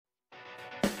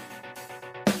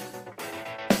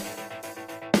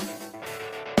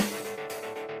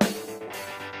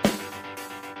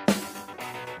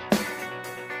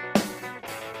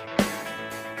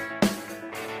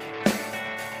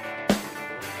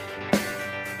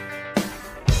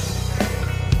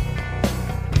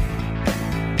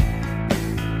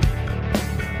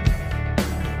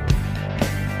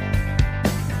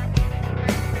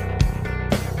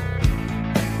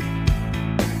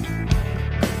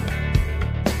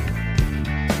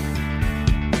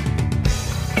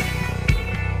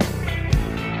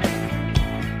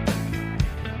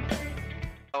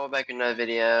another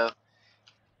video.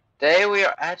 Today we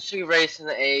are actually racing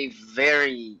a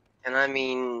very, and I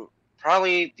mean,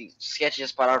 probably the sketchiest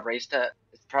spot I've raced at.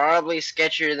 It's probably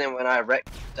sketchier than when I wrecked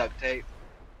duct tape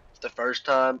the first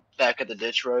time back at the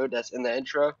ditch road. That's in the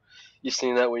intro. You've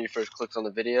seen that when you first clicked on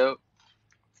the video.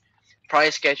 Probably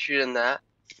sketchier than that.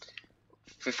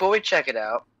 Before we check it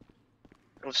out,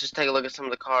 let's just take a look at some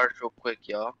of the cars real quick,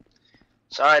 y'all.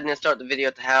 Sorry I didn't start the video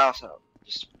at the house.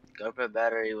 Just GoPro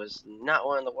battery was not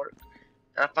wanting to work.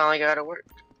 And I finally got it to work.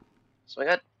 So we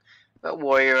got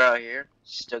Warrior out here.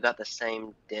 Still got the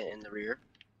same dent in the rear.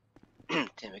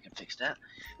 Timmy can fix that.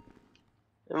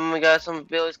 And we got some of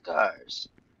Billy's cars.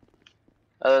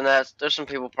 Other than that, there's some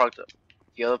people parked at a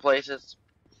few other places.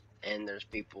 And there's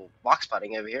people box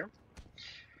fighting over here.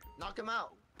 Knock him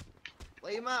out.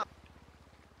 Lay him out.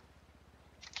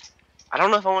 I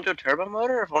don't know if I want to do a turbo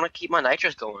motor or if I want to keep my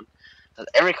nitrous going. Because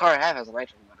every car I have has a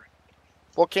nitrous motor.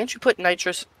 Well, can't you put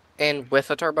nitrous in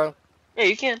with a turbo? Yeah,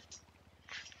 you can.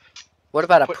 What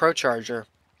about a Pro Charger?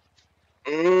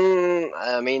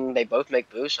 I mean, they both make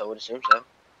boost, so I would assume so.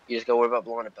 You just go worry about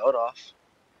blowing a belt off.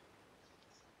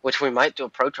 Which we might do a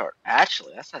Pro Charge.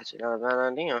 Actually, that's actually not a bad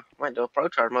idea. Might do a Pro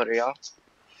Charge motor, y'all.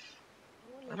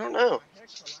 I don't know.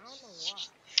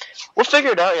 We'll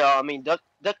figure it out, y'all. I mean, duct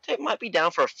tape might be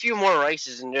down for a few more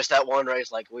races than just that one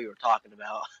race like we were talking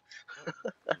about.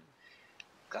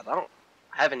 Because I don't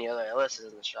have any other LSs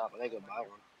in the shop. I gotta go buy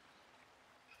one.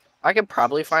 I could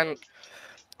probably find...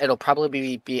 It'll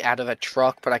probably be out of a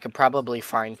truck, but I could probably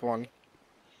find one.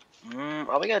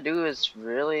 All we gotta do is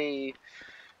really...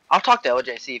 I'll talk to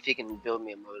LJ, see if he can build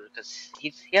me a motor, because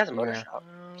he has a motor shop.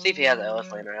 See if he has an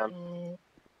LS laying around.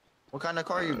 What kind of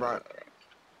car you brought?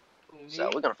 So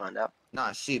we're gonna find out.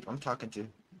 Nah, sheep. I'm talking to.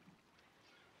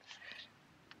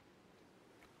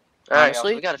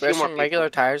 Honestly, we got a few there's more some regular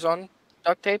tires on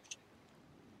duct tape.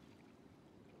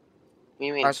 What do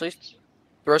you mean? Honestly,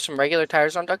 throw some regular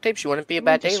tires on duct tape. You wouldn't be a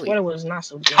bad The daily. sweater was not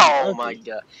so good. Oh my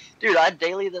god, dude! I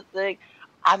daily the thing.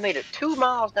 I made it 2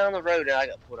 miles down the road and I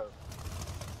got pulled over.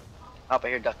 Up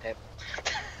here, duct tape.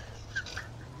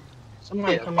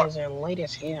 Somebody comes in late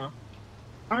as hell.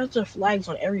 Why is there flags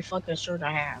on every fucking shirt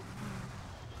I have?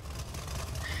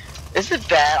 Is it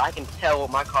bad? I can tell what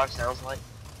my car sounds like.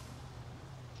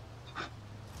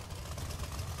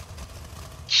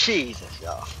 Jesus,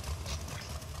 y'all.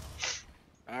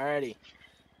 Alrighty.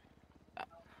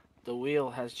 The wheel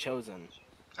has chosen.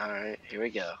 Alright, here we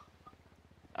go.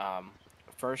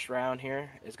 First round here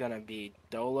is gonna be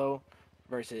Dolo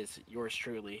versus yours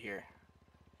truly here.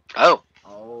 Oh.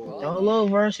 Dolo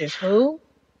versus who?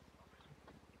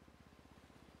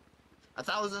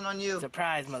 1,000 on you.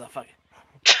 Surprise, motherfucker.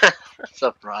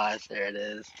 Surprise, there it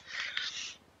is.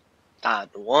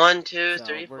 1, 2, So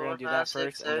 3, we're 4, gonna do 5, that 6,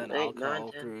 first, 7, and then I'll 8, 9, call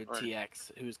 10, through 11.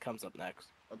 TX who comes up next.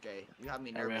 Okay, you have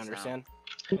me Everyone nervous understand?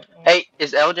 Hey,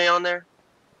 is LJ on there?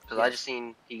 Because I Yes. just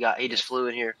seen he just flew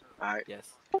in here. Alright. Yes.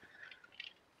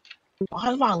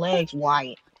 Why is my legs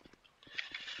white?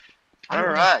 I don't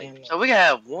Alright. understand So we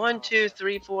have 1, 2,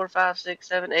 3, 4, 5, 6,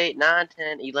 7, 8, 9,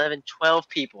 10, 11, 12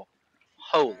 people.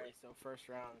 Holy. Alright, so first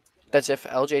round. That's if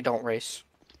LJ don't race.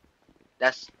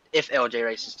 That's if LJ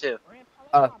races too.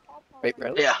 Wait,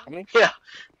 really? Yeah. How many? Yeah.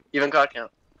 Even car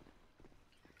count.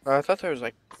 I thought there was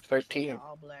like 13.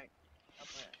 All black.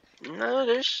 No,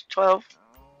 there's 12.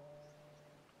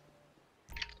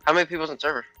 How many people's in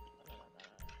server?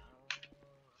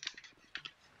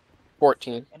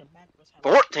 14.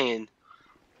 14.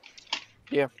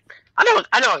 Yeah. I know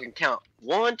I can count.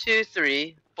 1, 2,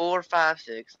 3, 4, 5,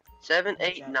 6, 7,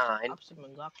 8, 9,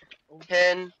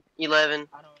 10, 11.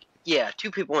 Yeah, 2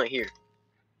 people went here.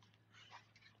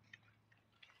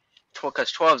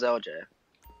 Because 12's LJ.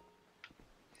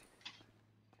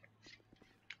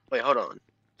 Wait, hold on.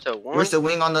 So 1. Where's the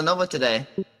wing on the Nova today?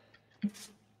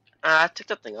 I took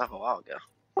that thing off a while ago.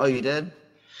 Oh, you did?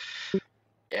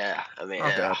 Yeah, I mean.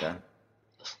 Okay.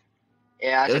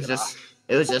 Yeah, I It took was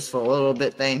it off. just for a little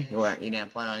bit thing. You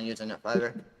didn't plan on using it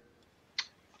forever.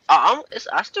 I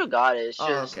still got it. It's Oh,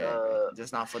 just okay.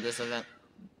 Just not for this event.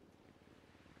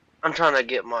 I'm trying to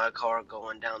get my car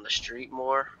going down the street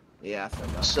more. Yeah, I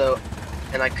forgot. So,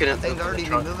 and I couldn't. Things open already the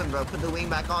trunk. moving, bro. Put the wing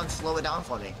back on. Slow it down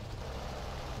for me.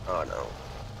 Oh no,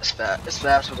 it's fast. It's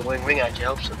fast with the wing out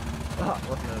jumps.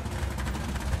 What move?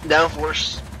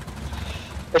 Downforce.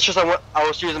 It's just I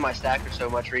was using my stacker so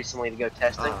much recently to go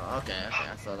testing. Oh, okay.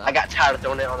 I saw that. I got tired of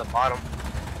throwing it on the bottom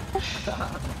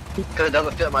because it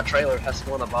doesn't fit my trailer. It has to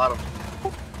go on the bottom.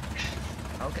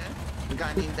 Okay. You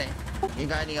got anything? You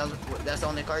got any other? That's the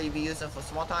only car you be using for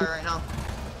small tire right now?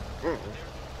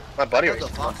 My buddy The races.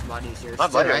 Fox body's yours. My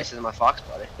buddy too, right? races in my Fox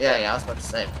body. Yeah, I was about to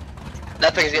say.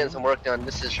 That thing's getting some work done.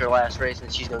 This is her last race,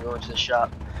 and she's gonna go into the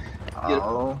shop.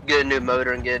 Oh. Get a new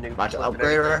motor and get a new. About to clip and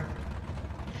upgrade her? everything.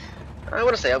 I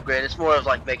wouldn't say upgrade. It's more of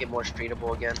like make it more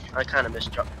streetable again. I kind of miss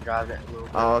driving it a little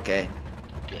bit. Oh, okay.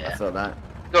 I Yeah. feel that.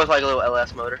 Go with like a little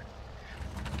LS motor.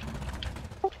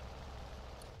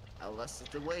 LS is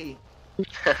the way.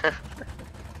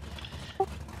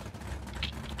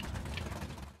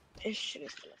 This shit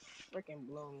is gonna freaking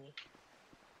blow me.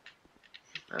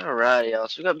 Alrighty, y'all.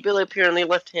 So we got Billy up here in the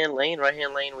left-hand lane.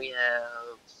 Right-hand lane, we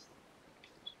have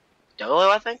Dolo,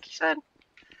 I think he said. Is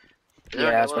there Yeah,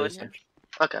 a that's Dolo what in he here?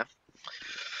 said. Okay.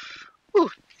 Ooh,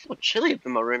 it's a little chilly up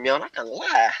in my room, y'all. Not gonna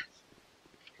lie.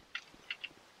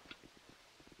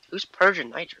 Who's purging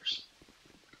nitrous?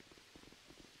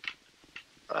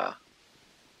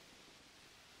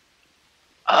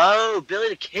 Oh, Billy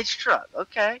the kid's truck.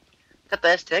 Okay. Got the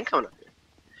S10 coming up here.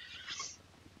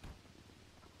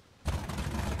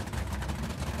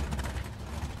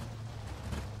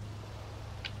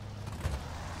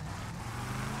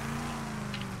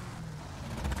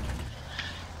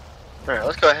 Alright,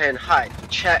 let's go ahead and hide the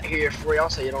chat here for y'all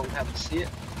so you don't have to see it.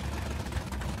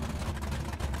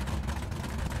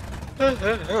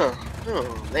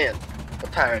 Oh man,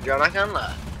 I'm tired, y'all, not gonna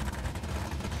lie.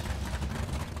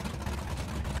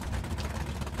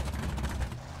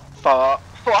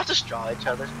 Watch us draw each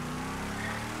other.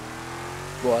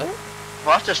 What?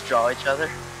 Watch us draw each other.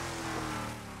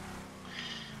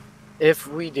 If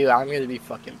we do, I'm gonna be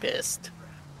fucking pissed.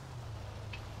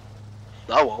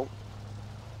 I won't.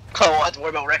 I won't have to worry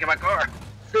about wrecking my car.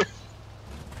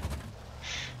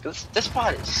 this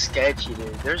spot is sketchy,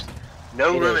 dude. There's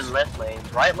no room in left lane.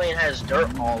 Right lane has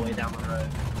dirt all the way down the road.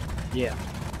 Yeah.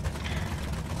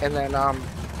 And then,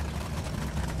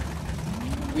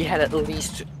 we had at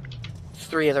least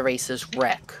 3 of the races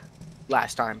wreck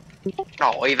last time.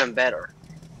 Oh, even better.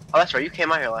 Oh, that's right. You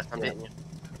came out here last time, didn't you?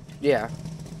 Yeah.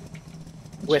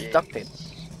 With duct tape.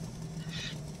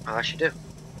 Oh, I should do.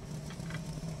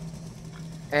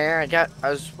 And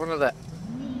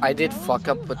I did fuck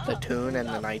up with the tune and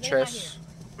the nitrous.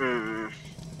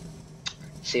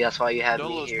 See, that's why you have me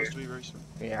Dolo's here. supposed to be racing.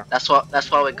 Yeah. That's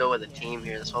why we go with a team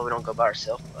here. That's why we don't go by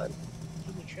ourselves, bud.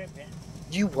 You be tripping.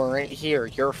 You weren't here.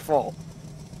 Your fault.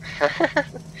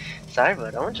 Sorry,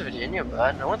 bud. I went to Virginia,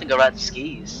 bud. I went to go ride the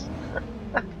skis.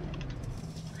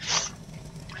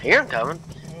 Here I'm coming.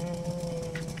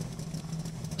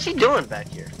 What's he doing back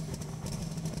here?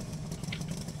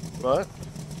 What?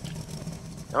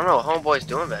 I don't know what homeboy's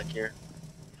doing back here.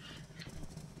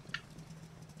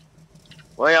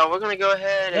 Well, y'all, we're gonna go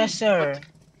ahead and Yes, sir.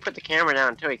 put the camera down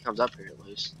until he comes up here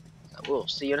loose. So we'll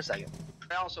see you in a second.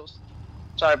 Also,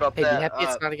 sorry about Hey, be that. happy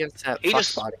it's not against that he fuck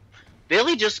just- body.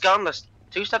 Billy just got on the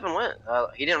 2-step and went.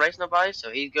 He didn't race nobody, so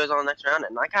he goes on the next round,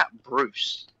 and I got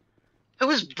Bruce. Who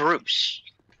is Bruce?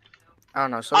 I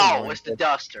don't know. Oh, it's the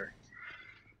Duster.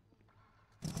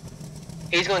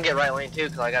 He's gonna get right lane too,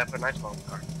 cause I gotta put nitro on the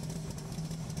car.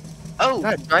 Oh,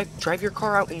 No, drive your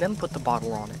car out and then put the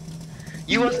bottle on it.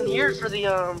 you wasn't here for the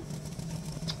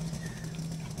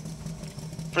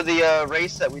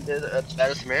race that we did at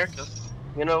Status America.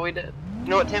 You know what we did? You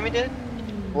know what Timmy did?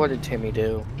 What did Timmy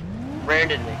do?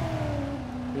 Branded me.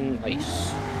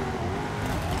 Nice.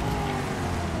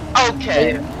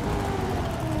 Okay.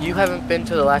 You haven't been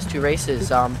to the last 2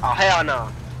 races. Oh hell no.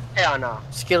 Hell no.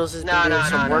 Skittles has No, been doing no,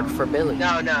 some no, work no. for Billy.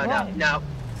 No. What?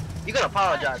 You gotta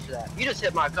apologize for that. You just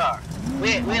hit my car. We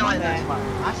ain't like that spot.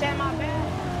 I said my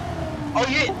bad. Oh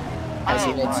yeah. As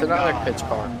he Oh, hits my another God. pitch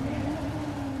car.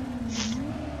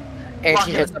 And Fuck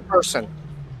he it. hits a person.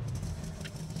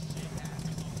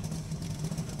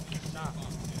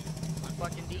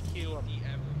 Fucking DQ him.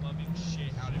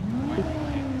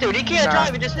 Dude, he can't Nah.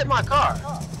 drive. He just hit my car.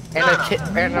 And No, a kid,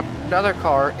 and another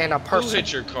car, and a Who person.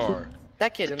 hit your car?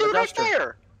 That kid in the Dude, right duster.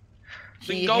 there.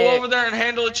 Then He go hit- over there and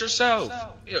handle it yourself.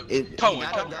 Yeah, Cohen, He got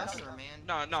come a here. duster,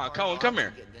 man. No, Cohen, come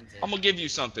here. I'm gonna give you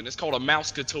something. It's called a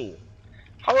mouse tool.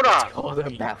 Hold on. Oh, the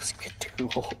mouse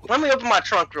tool. Let me open my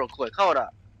trunk real quick. Hold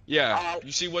up. Yeah.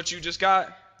 You see what you just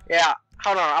got? Yeah.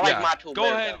 Hold on. I like Yeah. my tool Go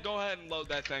better, ahead. though. Go ahead and load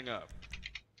that thing up.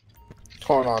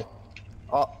 Hold on.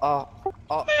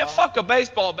 Man, fuck a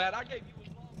baseball bat. I gave you a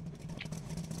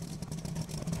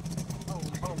ball.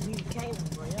 Oh, we came,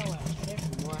 bro. Yo, ass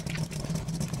tripping, boy.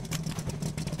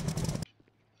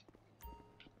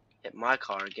 Hit my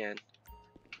car again.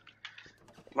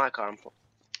 Hit my car.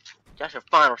 That's your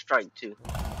final strike, too.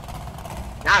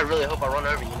 Now I really hope I run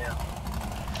over you now.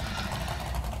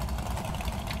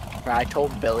 I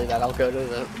told Billy that I'll go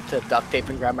to duct tape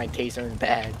and grab my taser and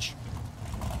badge.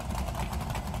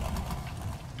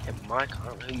 Hit my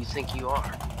car. Who you think you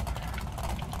are?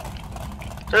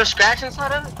 There's a scratch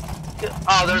inside of it?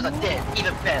 Oh, there's a dent.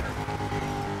 Even better.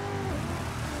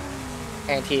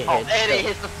 And he hit. Oh, and it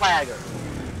hits the flagger.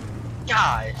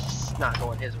 Gosh, it's not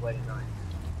going his way tonight.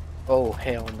 Oh,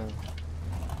 hell no.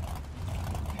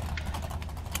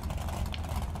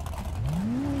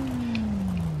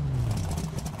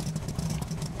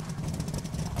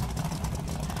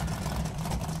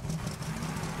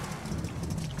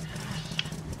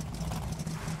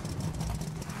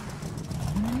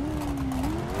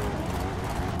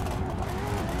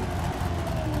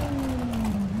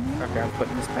 Okay, I'm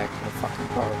putting this back in the fucking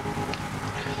car.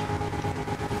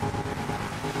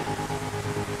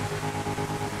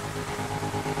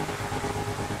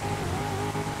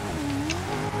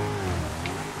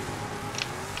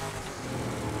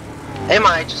 Am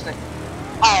I just think?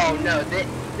 Oh no,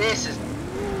 this is.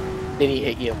 Did he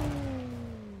hit you?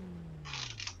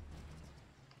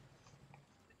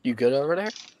 You good over there?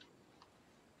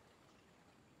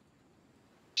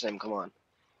 Sam, come on.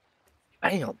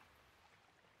 Damn.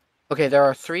 Okay, there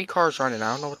are 3 cars running.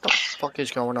 I don't know what the fuck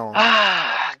is going on.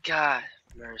 Ah, God,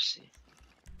 mercy.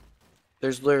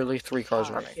 There's literally 3 cars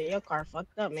Oh, running. shit, your car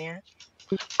fucked up, man.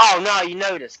 Oh no, you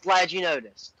noticed. Glad you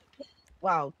noticed.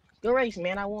 Wow, good race,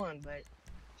 man. I won, but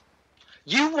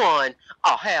You won.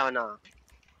 Oh hell no.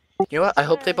 You know what? I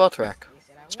hope they both wreck. you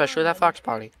said I Especially won, that Fox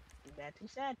body. Too bad, too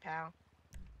sad, pal.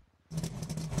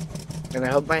 And I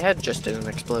hope my head just didn't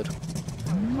explode.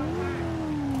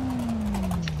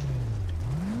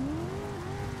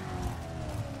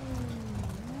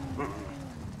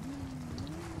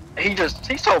 He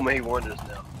told me he won this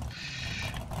now.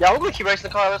 Yeah, we're gonna keep racing the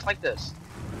car just like this.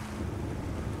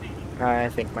 I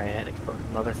think my head exploded,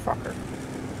 motherfucker.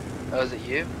 Oh, is it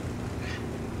you?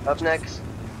 Up next?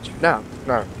 No,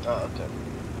 no. Oh, okay.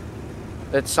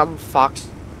 It's some Fox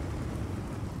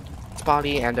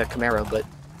body and a Camaro, but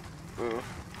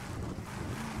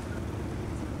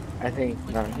I think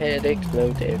my head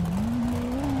exploded.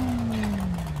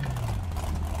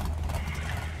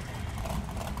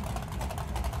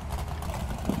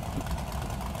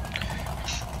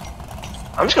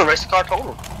 I'm just gonna race the car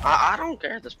total. I don't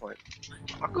care at this point.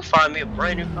 I could find me a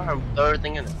brand new car and throw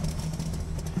everything in it.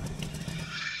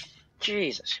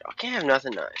 Jesus, I can't have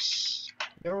nothing nice.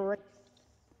 You're right.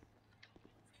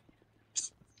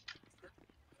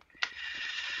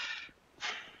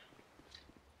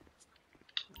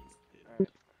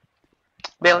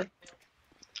 Billy?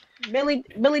 Billy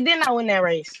did not win that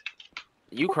race.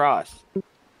 You crossed.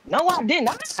 No, I did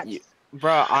not.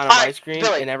 Bruh, on Alright, my screen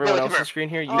Billy, and everyone Billy, come else's here. screen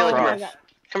here, you Oh my crossed. God.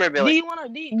 Come here, Do Billy. you wanna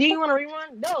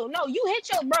rerun? No, you hit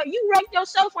your bro. You wrecked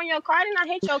yourself on your car. I did not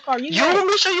hit your car. You want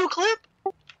me to show you a clip?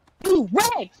 You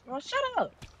wrecked. Oh, shut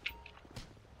up.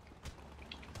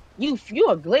 You a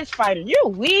glitch fighter. You're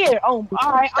weird. Oh,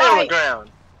 alright, Stay on the alright.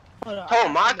 ground. Hold on,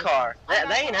 Hold my car.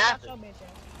 That ain't happening.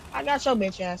 I got your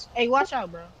bitch ass. Hey, watch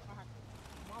out, bro.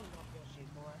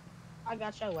 I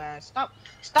got your ass.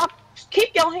 Stop.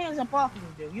 Keep your hands up off me,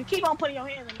 dude. You keep on putting your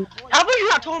hands on my boy. How about you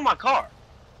not towing my car?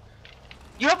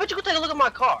 How about you go take a look at my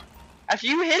car? After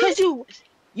you hit Cause it,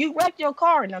 you wrecked your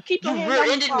car. Now keep your you hands on me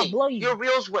rear-ended before I blow me. you. Your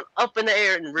wheels went up in the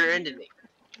air and rear-ended me.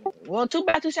 Well, too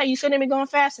bad to say you shouldn't be going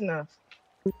fast enough.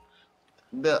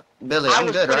 Billy, I I'm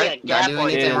was good, putting right? a Did I gap do on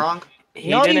anything you. wrong?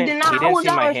 No, you did not. He I didn't was see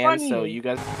out my in front hands, of so you. you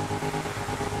guys.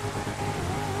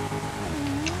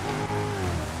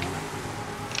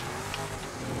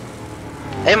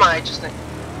 Am I just think?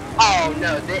 Oh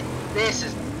no, this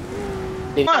is.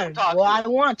 Won. Well, I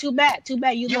won. Too bad.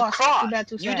 You You lost. crossed. Too bad.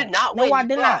 Too sad. You did not No, win. I You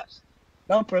did not. crossed.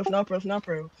 No proof. No proof. No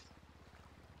proof.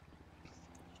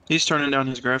 He's turning down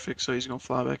his graphics, so he's gonna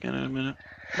fly back in a minute.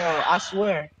 Bro, I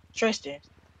swear, Tristan.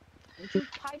 Would you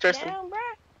pipe Tristan. down, bro?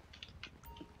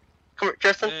 Come here,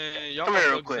 Tristan. Man, y'all Come here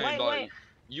real motherfuckers quick. ain't Wait, about, wait.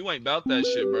 you ain't about that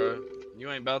shit, bro. You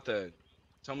ain't about that.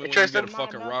 Tell me Hey, when Tristan. you get a I'm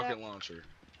not fucking about rocket that. launcher.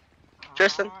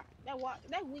 Tristan. That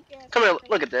weak ass. Come here.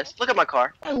 Look at this. Look at my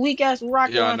car. That weak ass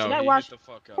rocket Yeah, I launcher. know. That He watch. hit the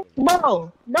fuck out of it.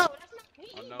 Bro, no, that's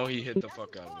not. I know he hit the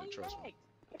fuck out of it. Trust me.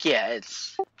 Yeah,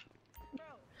 it's. Bro,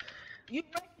 you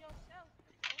wrecked yourself.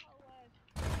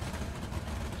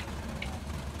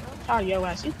 I'm tired of your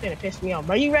ass. You finna piss me off,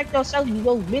 bro. You wrecked yourself, you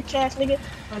little bitch ass nigga.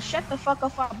 Now shut the fuck up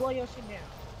before I blow your shit down.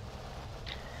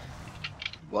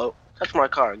 Whoa. Touch my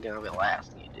car again. I'll be the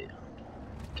last thing you do.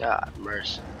 God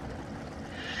mercy.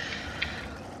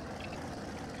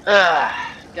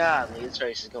 Godly, this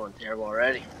race is going terrible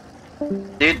already.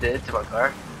 Dude did it to my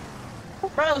car.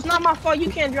 Bro, it's not my fault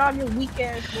you can't drive your weak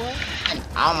ass, boy.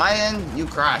 On my end, you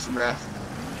crashed, bruh.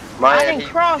 I didn't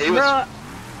cross, he bro.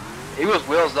 He was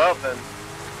wheels up and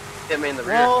hit me in the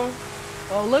rear. Well,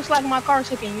 looks like my car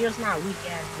took in yours, not weak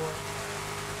ass, boy.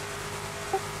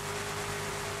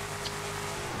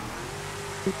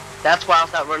 That's why I'll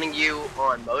start running you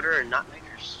on motor and not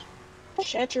makers.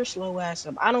 Shut your slow ass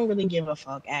up. I don't really give a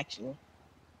fuck, actually.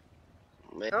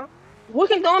 Man. We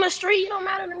can go on the street. It don't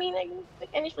matter to me, nigga. Pick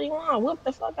any street you want. Whip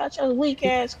the fuck out your weak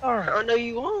ass car. I know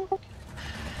you won't.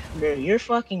 Bro, you're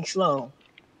fucking slow.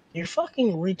 You're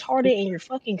fucking retarded and you're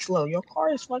fucking slow. Your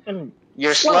car is fucking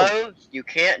You're slow, you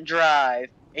can't drive,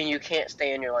 and you can't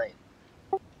stay in your lane.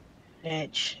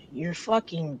 Bitch, you're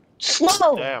fucking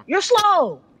slow. Damn. You're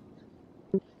slow.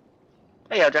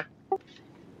 Hey, Elja.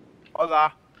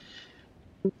 Hola.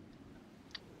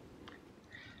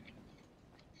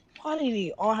 Why do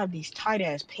they all have these tight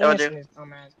ass pants in this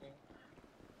dumb ass thing?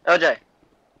 LJ.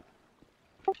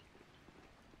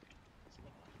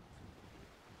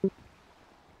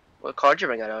 What card you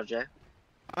bring out, LJ?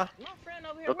 My friend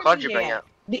over here. What Where's card you DJ bring at? out?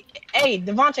 Hey,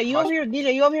 Devontae, you over here?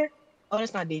 DJ, you over here? Oh,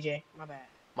 that's not DJ. My bad.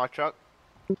 My truck.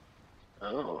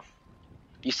 Oh.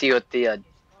 You see what the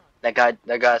that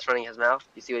guy's running his mouth?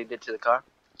 You see what he did to the car?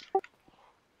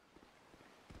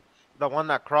 The one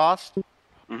that crossed?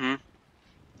 Mm-hmm.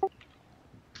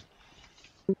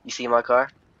 You see my car?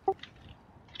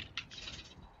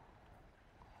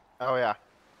 Oh yeah.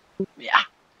 Yeah.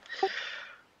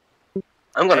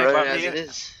 I'm gonna Hey, run it as buddy. it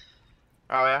is.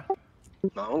 Oh yeah.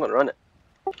 No, I'm gonna run it.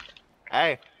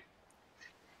 Hey.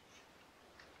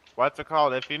 What's it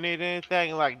called? If you need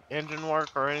anything like engine work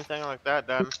or anything like that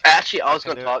done, Actually, I was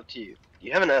can gonna do talk to you. Do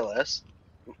you have an LS?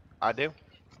 I do.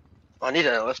 I need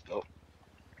an LS built.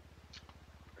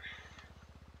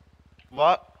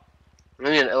 What? I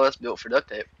need an LS built for duct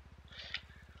tape.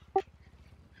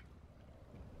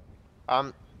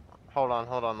 Hold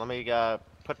on. Let me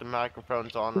put the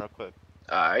microphones on real quick.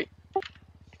 Alright.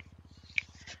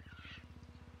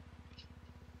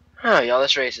 Alright, y'all,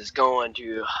 this race is going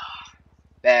to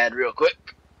bad real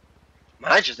quick.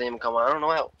 My just didn't even come on. I don't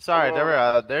know how. Sorry,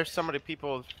 there's so many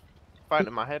people fighting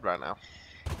in my head right now.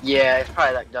 Yeah, it's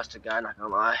probably that dusted guy, not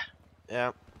gonna lie.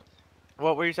 Yeah.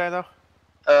 What were you saying though?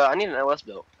 I need an LS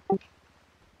built.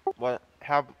 What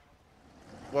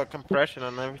compression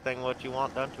and everything? What you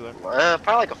want done to it?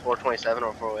 Probably like a 427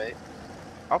 or 408.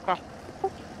 Okay.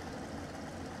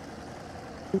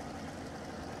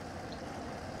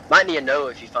 Might need a Nova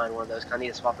if you find one of those. 'Cause I need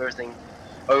to swap everything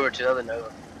over to the other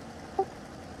Nova.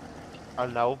 A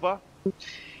Nova?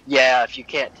 Yeah, if you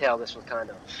can't tell, this was kind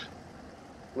of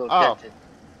a little Oh. dented.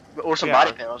 Or some Yeah.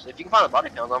 body panels. If you can find the body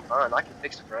panels, I'm fine. I can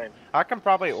fix the frame. I can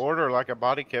probably order like a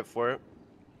body kit for it.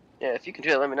 Yeah, if you can do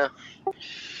it, let me know.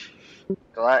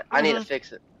 'Cause I need to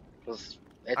fix it. 'Cause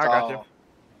it's I got all...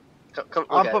 Come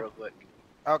I'll look at it put- real quick.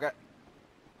 Okay.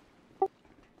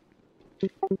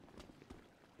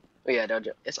 Oh yeah, don't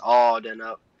you? It's all done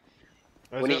up.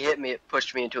 Is When it? he hit me, it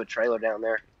pushed me into a trailer down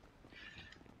there.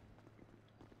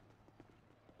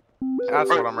 That's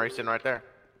what I'm racing right there.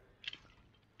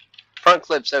 Front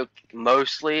clip's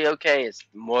mostly okay. It's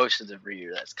most of the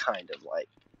rear that's kind of like...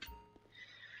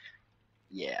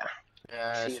 Yeah.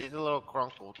 Yeah, See- she's a little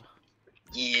crunkled.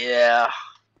 Yeah.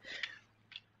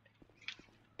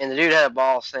 And the dude had a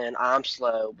ball saying, I'm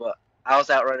slow, but I was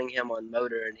outrunning him on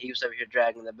motor, and he was over here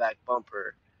dragging the back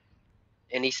bumper.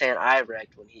 And he's saying I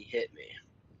wrecked when he hit me.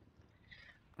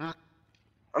 Hmm.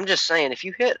 I'm just saying, if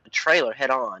you hit a trailer head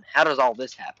on, how does all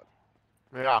this happen?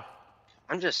 Yeah.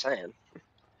 I'm just saying.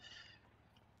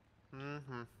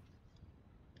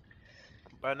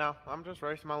 But no, I'm just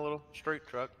racing my little street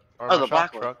truck. Or Oh, my the shop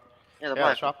black one. truck. Yeah, the Yeah,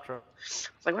 black shop truck. It's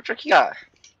like, what truck you got?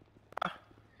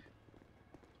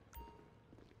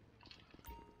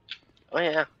 Oh,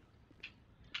 yeah.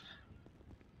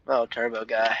 Oh, turbo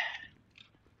guy.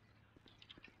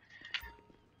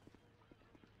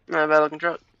 Not a bad looking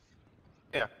truck.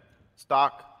 Yeah.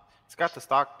 Stock. It's got the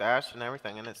stock dash and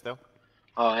everything in it still.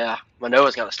 Oh, yeah. My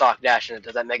Nova's got a stock dash in it.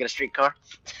 Does that make it a street car?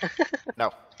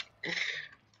 No.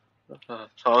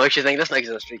 So what makes you think this makes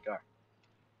it a street car?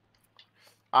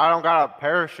 I don't got a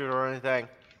parachute or anything.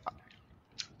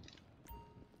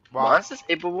 Well, Mine's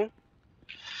disabled.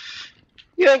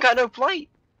 You ain't got no plate.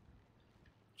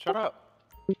 shut up.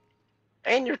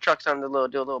 And your truck's on the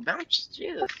do a little bounce.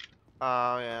 Jesus.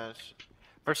 Oh, yeah.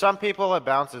 For some people, it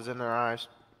bounces in their eyes.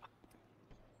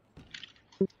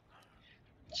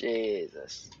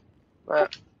 Jesus. Well,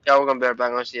 y'all, we're gonna be right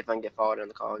back. Let's see if I can get forward in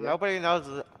the call again. Nobody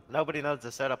knows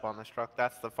the setup on this truck.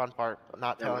 That's the fun part.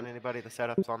 Not telling anybody the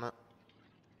setups on it.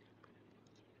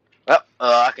 Well,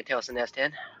 I could tell it's an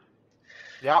S10.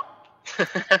 Yep.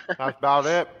 That's about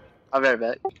it. I'll be right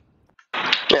back.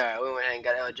 Alright, we went ahead and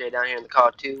got LJ down here in the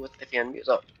car too with if you unmute.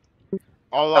 So,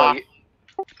 Hola.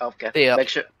 okay. Yeah.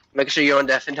 Make sure you're on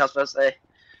deaf and tell us what to say.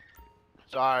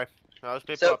 Sorry. Those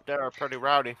people So- up there are pretty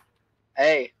rowdy.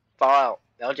 Hey, Fallout.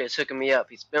 LJ's hooking me up.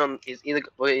 He's either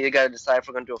got to decide if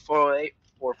we're gonna do a 408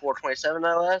 or 427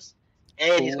 LS,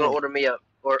 and he's gonna order me up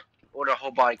or order a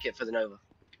whole body kit for the Nova.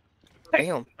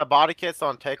 Damn. The body kits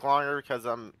don't take longer because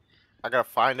I gotta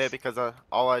find it because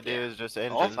all I do is just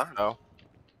engines. fine. So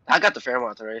I got the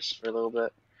Fairmont to race for a little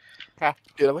bit.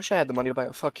 Dude, I wish I had the money to buy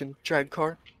a fucking drag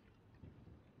car.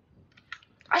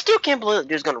 I still can't believe the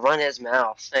dude's gonna run his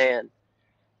mouth saying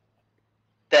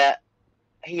that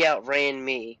he outran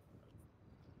me.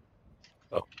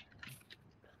 Oh.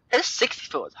 His 60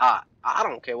 foot was hot. I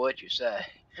don't care what you say.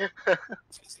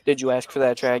 Did you ask for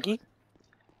that draggy?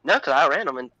 No, because I ran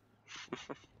him and.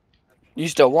 You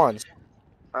still won.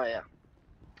 Oh, yeah.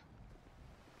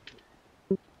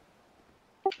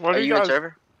 what Are you in guys?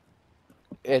 server?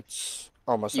 It's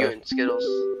almost You there. and Skittles.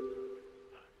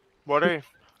 What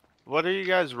are you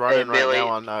guys running Hey, Billy, right now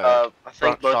on I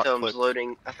think front both shot of them's clips?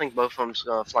 loading. I think both of them's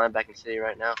flying back in city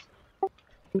right now.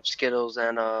 Skittles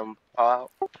and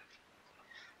Fallout.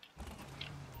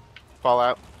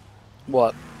 Fallout.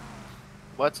 What?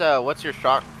 What's your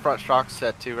front shock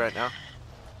set to right now?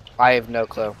 I have no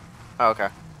clue. Oh, okay.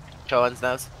 Cohen's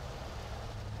knows.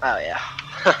 Oh yeah.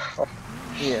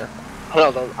 Here. I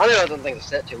don't know what things are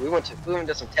set to. We went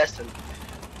to some testing.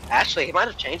 Actually, he might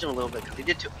have changed them a little bit because he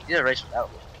did a race without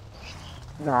me.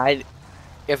 No,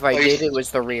 if I did, it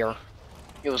was the rear.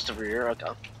 It was the rear.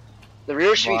 Okay. The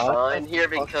rear should be What fine the here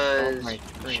fuck? because. Oh my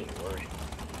You shouldn't worry.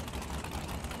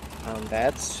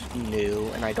 That's new,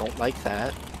 and I don't like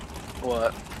that.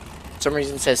 What? For some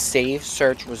reason it says save,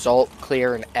 search, result,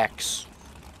 clear, and X.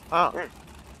 Oh,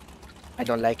 I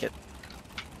don't like it.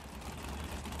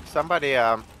 somebody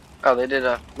Oh, they did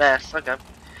a mass. Okay.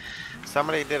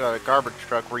 somebody did a garbage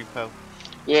truck repo.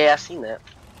 Yeah, I seen that.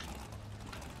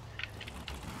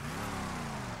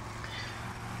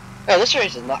 Oh, this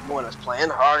race is not going as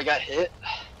planned. I already got hit.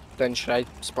 Then should I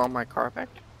spawn my car back?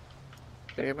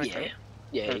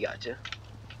 Yeah, you got to.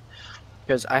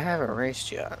 Because I haven't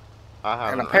raced yet. I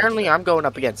haven't And apparently raced I'm going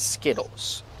up against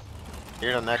Skittles. it.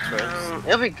 You're the next race.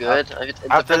 It'll be good.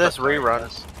 After this rerun.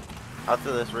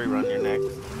 After this rerun, you're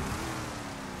next.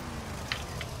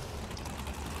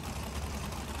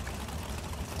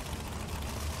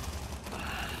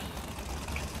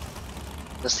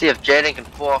 Let's see if Jaden can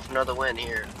pull off another win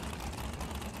here.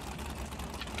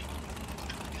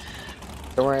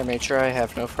 Don't worry, I made sure I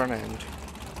have no front end.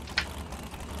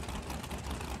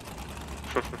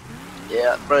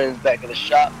 Yeah, Brennan's back in the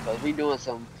shop because we doing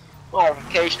some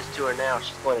modifications to her now.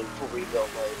 She's going in full rebuild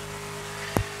mode.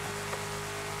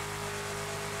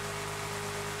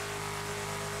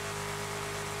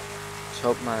 Just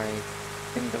hope my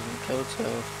thing doesn't kill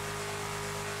itself.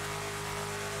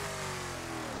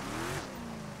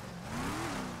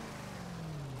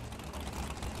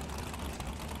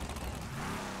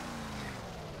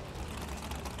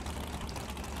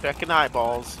 Checking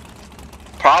eyeballs.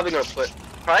 Probably gonna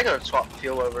swap the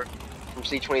fuel over from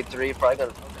C23. Probably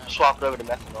gonna swap it over to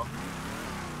methanol.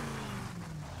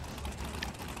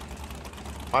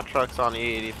 My truck's on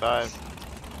E85.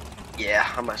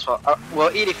 Yeah, I might swap. Well,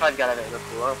 85 got an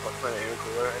intercooler. I'll put an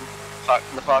intercooler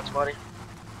in the Fox body.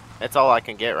 It's all I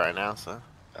can get right now, so.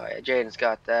 Oh yeah, Jaden's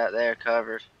got that there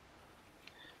covered.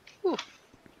 Whew.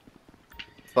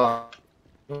 But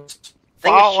I think it's you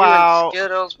and Fallout.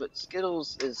 Skittles, but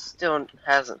Skittles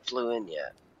hasn't flew in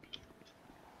yet.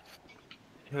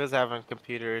 Who was having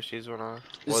computer issues when I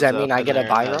does was that up mean I in get a there?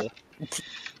 Byra?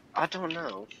 I don't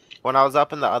know. When I was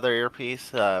up in the other earpiece,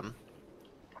 they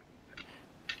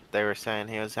were saying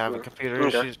he was having computer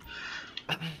Okay. issues.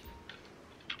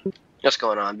 What's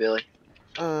going on, Billy?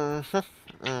 So,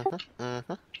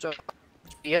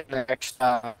 yeah, next,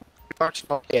 yeah.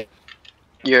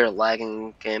 You're a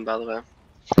lagging game, by the way.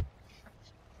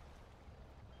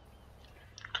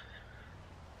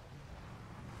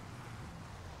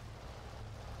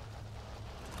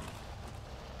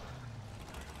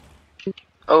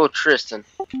 Oh, Tristan.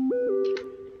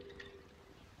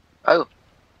 Oh,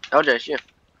 LJ, it's you.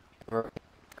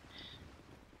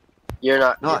 You're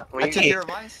not. No, when I you took get- your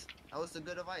advice. That was the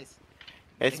good advice.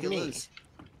 It's Make it me. loose.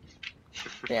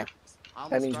 Yeah. I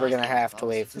almost That means we're crashed gonna it. have That to was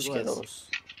wait for too close. Skittles.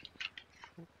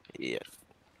 Yes.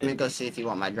 Let me go see if you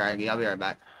want my draggy. I'll be right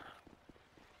back.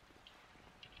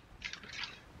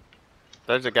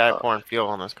 There's a guy pouring fuel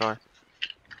on his car.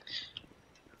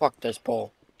 Fuck this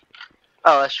pole.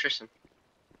 Oh, that's Tristan.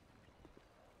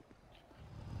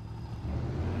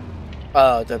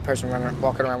 The person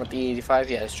walking around with the 85?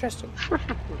 Yeah, it's Tristan.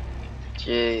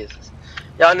 Jesus.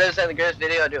 Y'all noticed that in the Ghost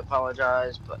video? I do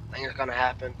apologize, but things are gonna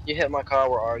happen. You hit my car,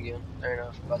 we're arguing. Fair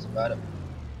enough. That's about it.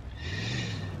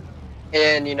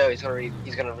 And you know he's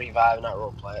gonna revive and not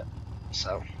roleplay it.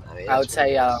 So mean, I would that's what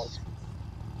say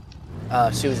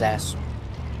it is. Sue's ass.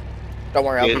 Don't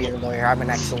worry, I'll Good. be your lawyer. I'm an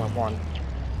excellent one.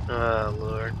 Oh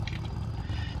Lord.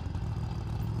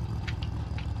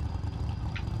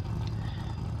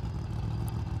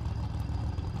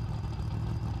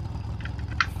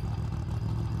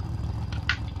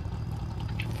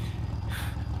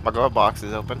 My glove box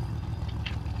is open.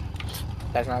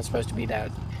 That's not supposed to be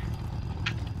that.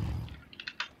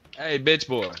 Hey, bitch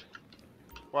boy.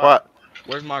 What?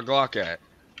 Where's my Glock at?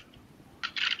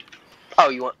 Oh,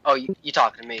 you want? Oh, you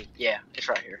talking to me? Yeah, it's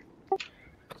right here.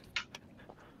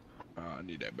 I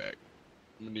need that back.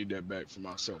 I'm gonna need that back for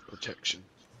my self-protection.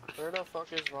 Where the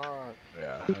fuck is Ron?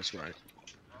 Yeah, that's right.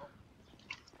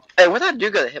 Hey, where'd that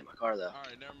dude go that hit my car though?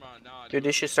 Alright, never mind. Nah, Dude,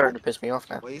 this shit's starting to piss me off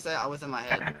now. What do you say? I was in my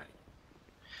head.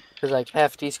 Cause like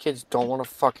half these kids don't want to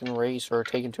fucking race or are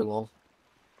taking too long.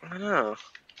 I know.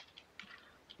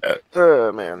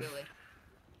 Man. Billy,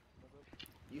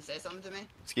 you say something to me?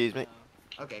 Excuse me.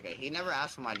 Okay, okay. He never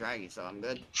asked for my draggy, so I'm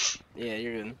good. Yeah,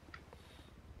 you're good.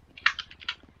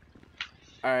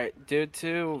 Alright, due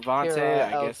to Vontae, Here,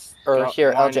 I guess. or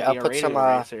here, wanting LJ, to I'll be a put some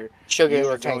radio racer, sugar in you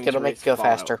your are tank. going It'll to make race it go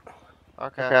Fallout. faster.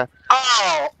 Okay.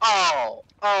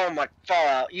 Oh my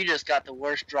Fallout! You just got the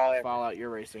worst draw ever. Fallout,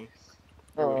 you're racing.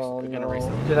 Oh We're gonna race no!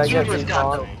 them. Did I You get just too got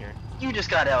far? the- You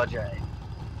just got LJ.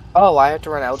 Oh, I have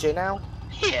to run LJ now?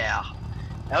 Yeah.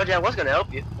 LJ, I was gonna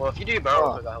help you. Well, if you do your burn real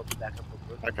Oh. quick, I'll help you back up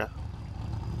real quick. Okay.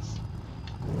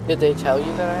 Did they tell you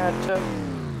that I had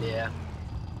to? Yeah.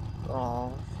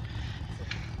 Oh.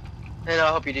 And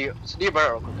I'll help you do. So do your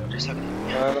burn real quick, LJ. So I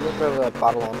can Let me throw the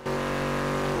bottle on.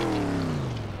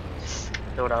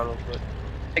 throw it down real quick.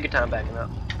 Take your time backing up.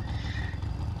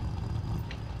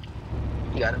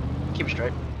 You got it. Keep it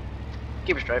straight.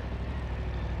 Keep it straight.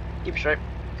 Keep it straight.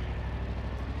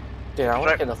 Dude, I want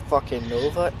to Straight. get a fucking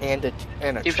Nova and a Keep it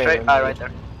trailer straight. Alright, made.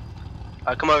 right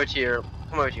there. Come over to your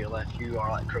left. You are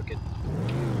like crooked.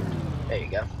 There you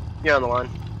go. You're on the line.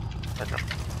 Okay.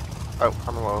 Oh,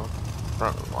 I'm a little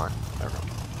front of the line. Okay.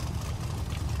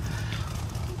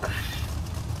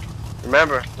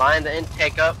 Remember, line the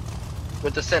intake up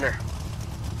with the center.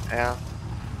 Yeah.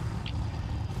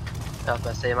 I was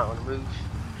about to say, you might want to move.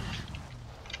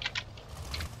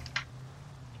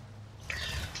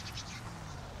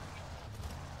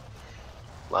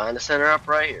 Line the center up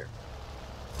right here.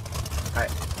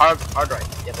 Alright, hard right.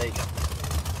 Yeah, there you go.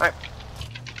 Alright.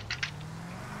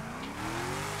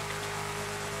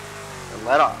 And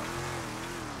let off.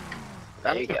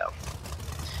 There you go.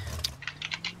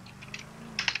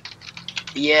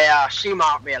 Yeah, she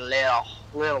might be a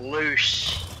little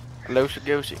loose. Loosey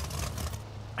goosey.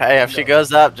 Hey, if she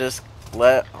goes up, just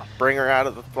bring her out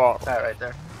of the throttle. Alright, right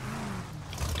there.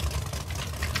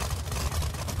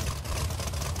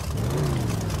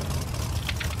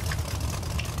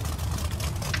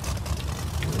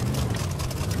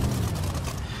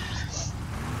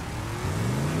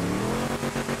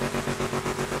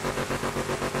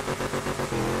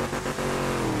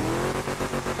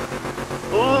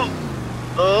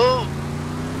 Oh!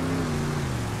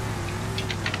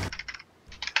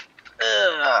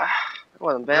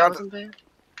 Wasn't bad, wasn't bad.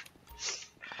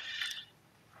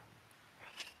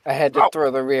 I had to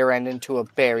throw the rear end into a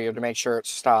barrier to make sure it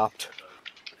stopped.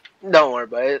 Don't worry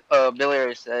about it. Billy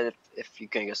already said if you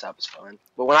can't get stopped, it's fine.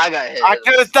 But when I got hit, I it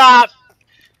could have was- stopped!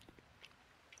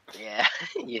 Yeah,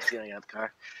 you stealing out the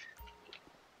car.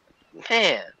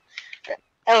 Man,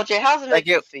 LJ, how's it make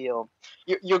you feel?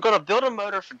 You're gonna build a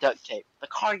motor for duct tape. The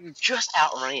car you just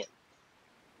outran.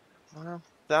 Well,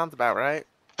 sounds about right.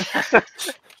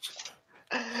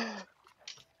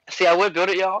 See, I would build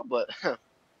it, y'all, but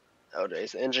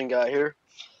LJ's the engine guy here.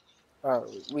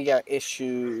 We got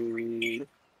issue.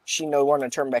 She no want to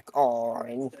turn back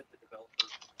on.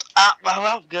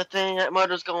 Well, good thing that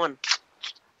motor's going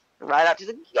right out to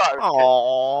the yard.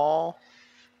 Aww.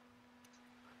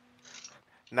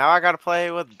 Now I gotta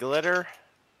play with glitter.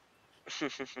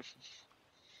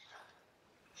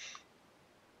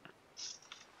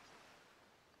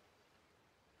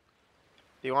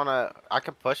 Do you wanna? I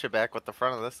can push it back with the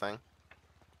front of this thing.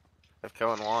 If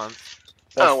Cohen wants.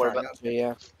 Don't worry about it.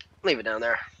 Yeah. Leave it down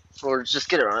there. Or just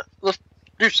get it on it. Let's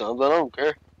do something. I don't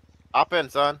care. Hop in,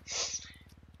 son. If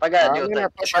I gotta I'm deal with gonna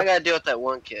that. push If I her. gotta deal with that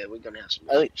one kid, we're gonna have some.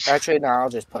 Actually, no, I'll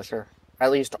just push her.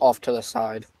 At least off to the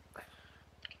side.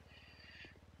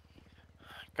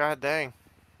 God dang,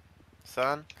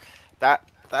 son. That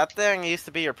thing used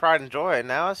to be your pride and joy.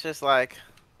 Now it's just like.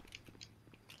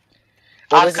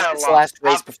 Well, I've this is kinda its lost- last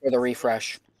race I've- before the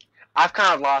refresh. I've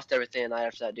kind of lost everything tonight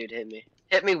after that dude hit me.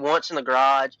 Hit me once in the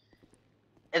garage,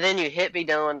 and then you hit me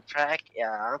down the track.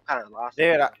 Yeah, I'm kind of lost.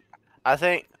 Dude, I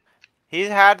think He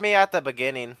had me at the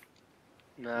beginning.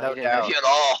 No, No he didn't have doubt. you at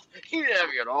all. He didn't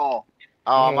have you at all.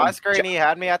 On my screen, he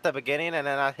had me at the beginning, and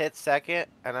then I hit second,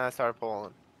 and then I started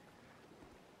pulling.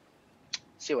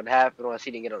 See what happened was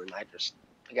he didn't get on the nitrous.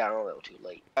 I got on a little too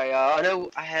late. Alright, y'all. I know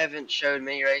I haven't showed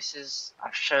many races.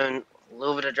 I've shown a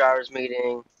little bit of drivers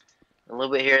meeting, a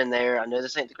little bit here and there. I know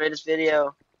this ain't the greatest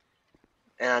video,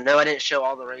 and I know I didn't show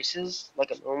all the races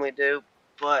like I normally do,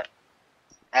 but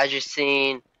as you've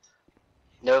seen,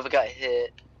 Nova got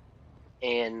hit,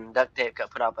 and duct tape got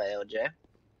put out by LJ.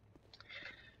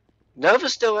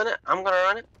 Nova's still in it. I'm gonna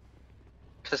run it,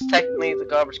 because technically the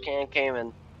garbage can came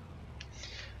and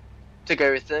took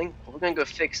everything. We're gonna go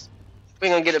fix. We're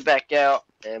gonna get it back out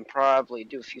and probably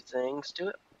do a few things to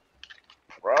it.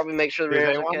 Probably make sure the Do rear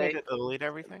they is want me okay. to delete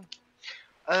everything?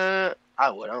 I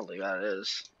would. I don't think that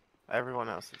is. Everyone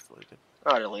else is deleted.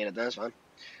 I'll delete it. That's fine.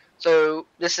 So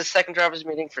this is second drivers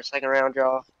meeting for second round,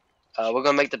 y'all. We're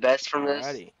gonna make the best from this.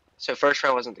 Alrighty. So first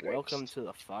round wasn't the greatest. Welcome to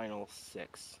the final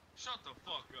 6. Shut the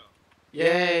fuck up.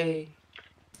 Yay!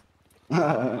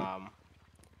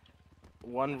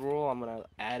 One rule I'm gonna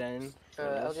add in for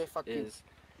this LJ, fuck you. is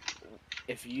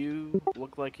if you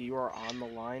look like you are on the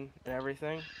line and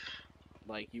everything,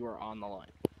 like you are on the line.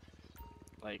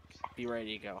 Like, be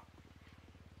ready to go.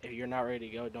 If you're not ready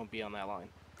to go, don't be on that line.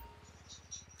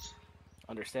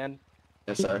 Understand?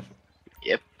 Yes, sir.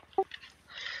 Yep.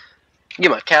 Get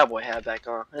my cowboy hat back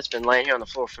on. It's been laying here on the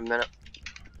floor for a minute.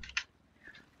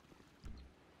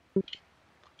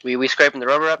 We scraping the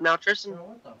rubber up now, Tristan?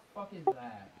 What the fuck is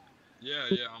that? Yeah,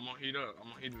 I'm gonna heat up. I'm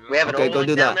gonna heat it up. We have an Okay, old go one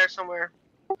do down that. there somewhere.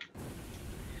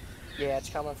 Yeah, it's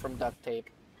coming from duct tape.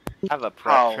 I have a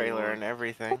prep Oh, trailer Lord. and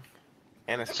everything,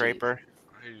 and a scraper.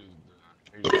 I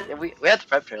hated that. Yeah, we have the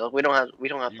prep trailer. I don't have. I You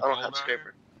don't have cold a out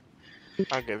scraper.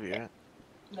 I'll give you it.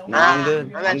 No, I'm good.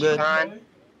 I'm I'm actually good. fine.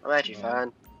 I'm actually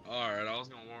fine. Alright, I was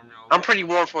gonna warm y'all I'm up. pretty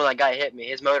warm from when that guy hit me.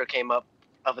 His motor came up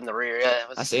in the rear. Yeah, it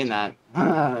was, I seen that.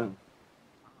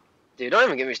 dude, don't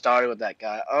even get me started with that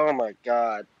guy. Oh my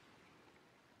god.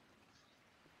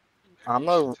 I'm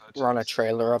gonna run a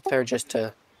trailer up there just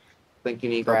to. Think you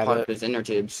need to go Grab plug it. his inner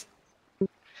tubes.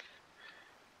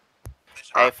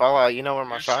 Hey, Fallout, you know where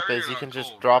my You're shop sure is? you're You not can just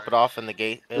cold, drop right? it off in the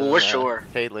gate. We're sure.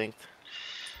 Shade linked.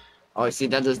 Oh, see,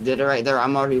 that just did it right there.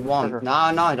 I'm already warm. No,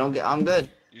 I don't get. I'm good.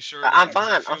 You sure? I'm Does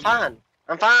fine. it feel I'm fine. good?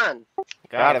 I'm fine.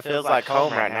 God, it feels like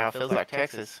home right now. It feels like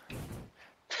Texas.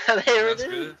 there it That's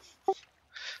is. good.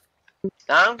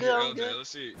 I'm good. Here, I'm LJ, good. let's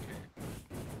see.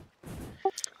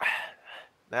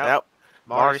 Nope.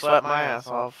 I'm already sweat my ass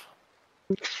off.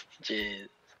 Jeez.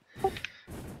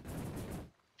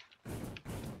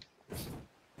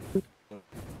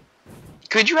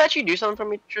 Could you actually do something for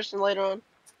me, Tristan, later on?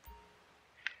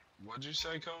 What'd you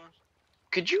say, Cohen?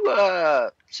 Could you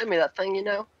send me that thing,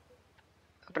 up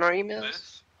in our emails?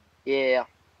 This? Yeah.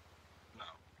 No.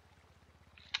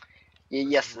 Yeah,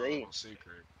 This yes, is my they. little secret.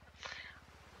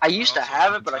 I used to also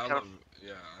have a it, but I kind of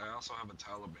Yeah, I also have a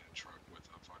Taliban truck with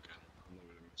a fucking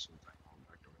unlimited missile thing on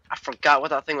the back of it. I forgot what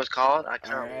that thing was called. I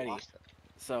kind of Alrighty. lost it.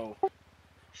 So,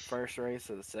 first race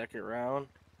of the second round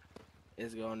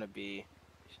is going to be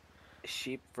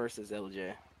Sheep versus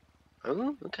LJ.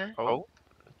 Oh, okay. Oh.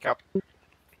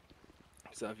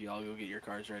 So if y'all go get your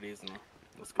cars ready, and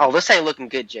let's go. Oh, this ain't looking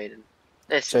good, Jaden.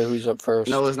 This So who's up first?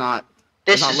 No, it's not.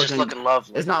 this it's not is just looking- looking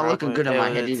lovely. It's not looking good in my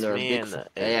head It's either. me Big and f-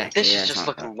 the- yeah, This yeah, is it's just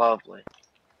not looking lovely.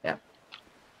 Yeah.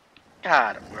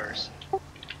 God of mercy.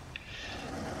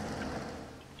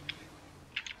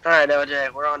 Alright,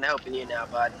 LJ, we're on to helping you now,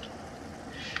 bud.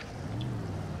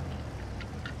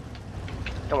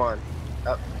 Come on.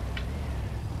 Up.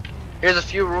 Here's a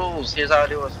few rules. Here's how I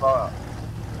do it with Fallout.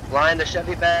 Line the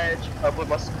Chevy badge up with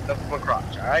my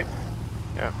crotch, alright?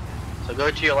 Yeah. So go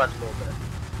to your left a little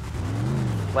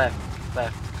bit. Left.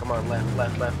 Come on, left.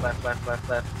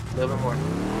 A little bit more.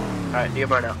 Alright, do your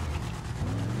burnout.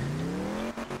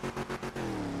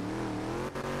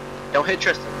 Don't hit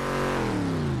Tristan.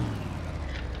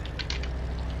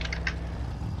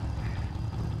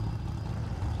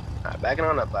 Alright, backing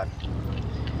on up, bud.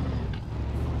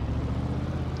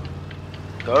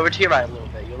 Go over to your right a little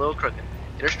bit. You're a little crooked.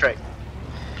 Get her straight.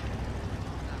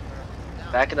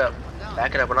 Back it up.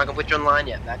 Back it up. We're not gonna put you on the line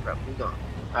yet. Back her up. Keep going.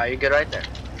 Alright, you're good right there.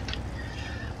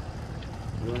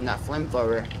 Doing that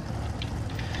flamethrower.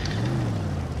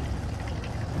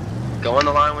 Go on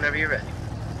the line whenever you're ready.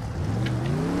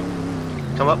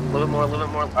 Come up a little bit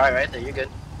more, Alright, right there. You're good.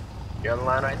 You're on the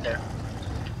line right there.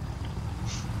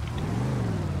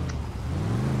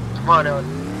 Come on, Ellen.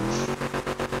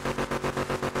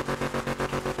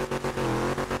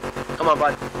 Come on,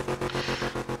 bud.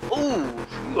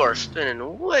 Ooh, you are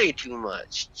spinning way too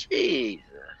much. Jesus.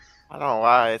 I don't know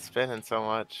why it's spinning so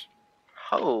much.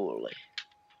 Holy.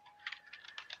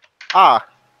 Ah,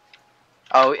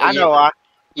 Oh, I know why.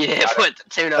 You didn't put the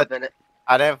tune-up in it.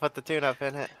 I didn't put the tune-up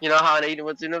in it. You know how I know you didn't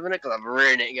put the tune-up in it? Because I'm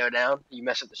rearing it go down. You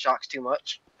mess up the shocks too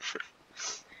much.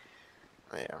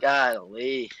 Yeah.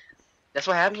 Golly. That's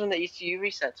what happens when the ECU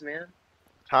resets, man.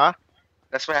 Huh?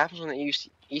 That's what happens when the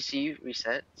ECU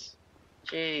resets.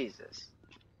 Jesus.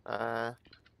 Uh.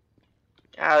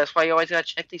 Yeah, that's why you always gotta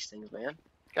check these things, man.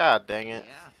 God dang it.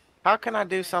 Yeah. How can I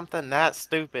do something that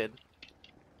stupid?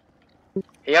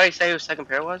 He already say who second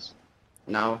pair was?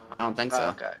 No, I don't think Oh, so.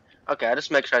 okay. Okay, I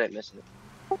just make sure I didn't miss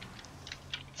it.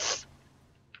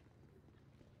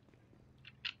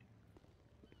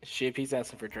 Shit, he's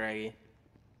asking for Draggy.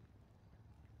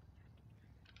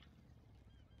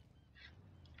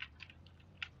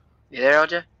 You there,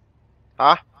 LJ?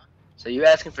 Huh? So you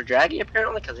asking for Draggy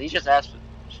apparently? Because he just asked for...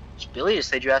 Billy just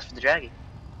said you asked for the Draggy.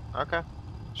 Okay.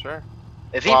 Sure.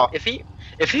 If he Wow. if he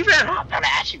ran off, that'd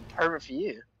actually be perfect for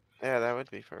you. Yeah, that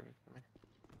would be perfect for me.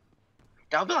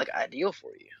 That'd be like ideal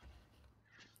for you.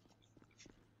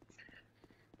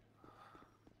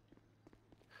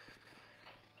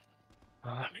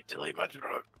 Let me delete my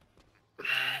drug.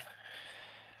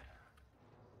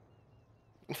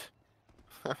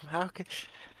 How can...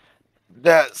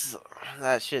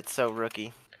 That shit's so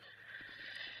rookie.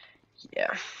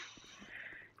 Yeah.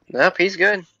 Nope, he's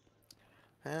good.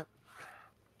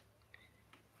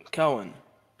 Cohen,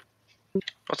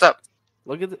 What's up?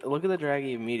 look at the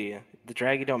Draggy media. The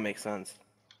Draggy don't make sense.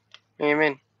 What do you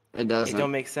mean? It It doesn't.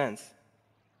 don't make sense. What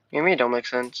do you mean it don't make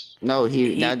sense? No,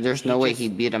 there's no way just- he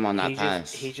beat him on that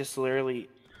pass. He just literally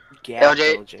gapped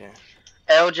LJ.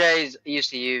 LJ's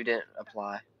ECU didn't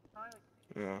apply.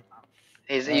 Yeah.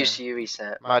 His Yeah. ECU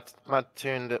reset. My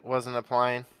tune that wasn't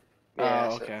applying. Yeah,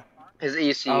 Oh, so okay. his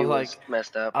ECU I was was like-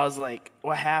 messed up. I was like,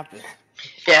 what happened?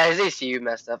 Yeah, his ECU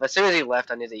messed up. As soon as he left,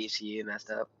 I knew the ECU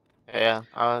messed up. Yeah,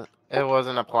 it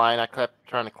wasn't applying. I kept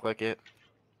trying to click it.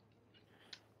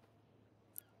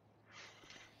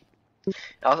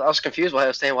 I was confused why I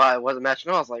was saying why it wasn't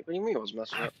matching up. I was like, what do you mean it was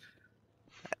messing up?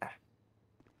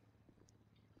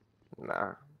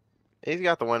 Nah. He's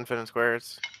got the win fit and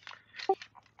squares.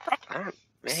 I don't.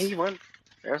 Man, he won.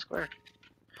 Fair and square.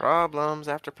 Problems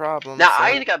after problems. Now, I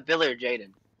son. either got Billy or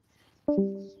Jaden.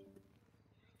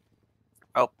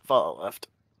 Oh, follow left.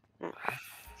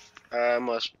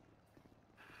 Almost.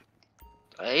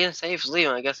 He didn't say he was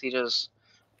leaving. I guess he just.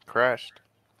 Crashed.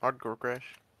 Hardcore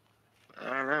crash. I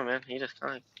don't know, man. He just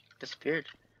kind of disappeared.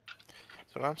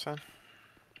 That's what I'm saying.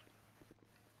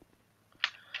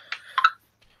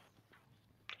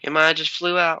 He might have just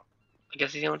flew out. I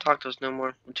guess he didn't want to talk to us no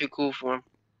more. We're too cool for him.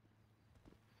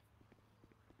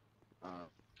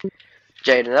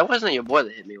 Jaden, that wasn't your boy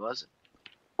that hit me, was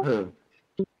it? Who?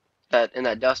 That in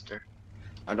that duster.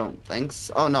 I don't think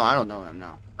so. Oh no, I don't know him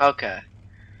now. Okay.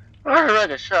 I heard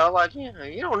the show. Like, you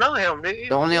don't know him, do you?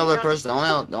 The only other person,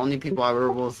 the only people I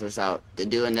were with was out. The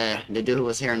dude who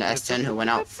was here in the S10 who went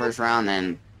out first round,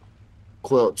 and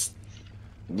Quilts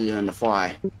doing the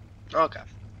fly. Okay.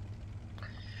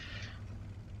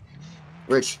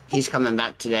 Rich, he's coming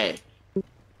back today.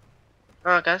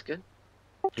 Okay, that's good.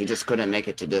 He just couldn't make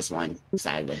it to this one,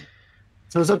 sadly.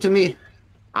 So it's up to me.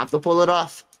 I have to pull it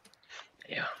off.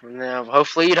 Yeah. Now,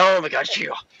 hopefully you don't, because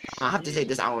I have to take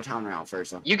this out of town route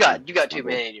first. So. you got too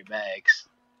many in your bags.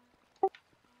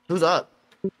 Who's up?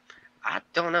 I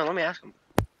don't know. Let me ask him.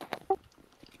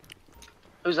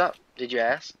 Who's up? Did you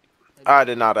ask? I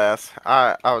did not ask.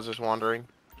 I was just wondering.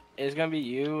 It's gonna be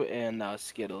you and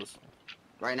Skittles.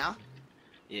 Right now?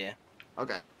 Yeah.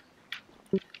 Okay.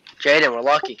 Jaden, we're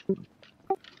lucky.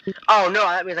 Oh no,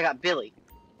 that means I got Billy.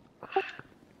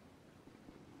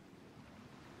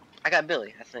 I got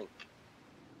Billy, I think.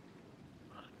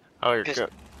 Oh, you're Cause-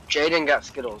 good. Jaden got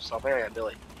Skittles, so I think I got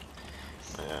Billy.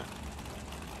 Yeah.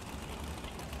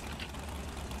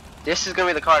 This is gonna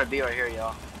be the car to beat right here,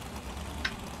 y'all.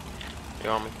 You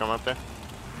want me to come up there?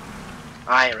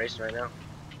 I ain't racing right now.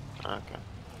 Okay.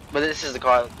 But this is the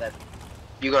car that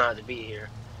you're gonna have to beat here.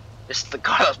 This is the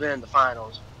car that's been in the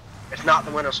finals. It's not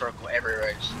the winner's circle every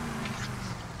race.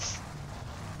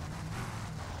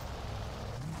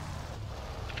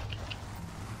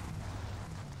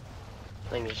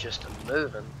 Thing is just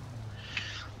moving.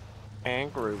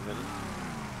 And grooving.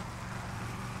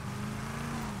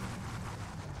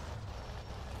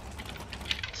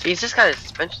 See, he's just got his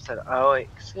suspension set up. Oh wait,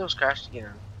 Skittles crashed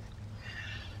again.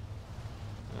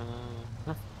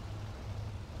 Mhm.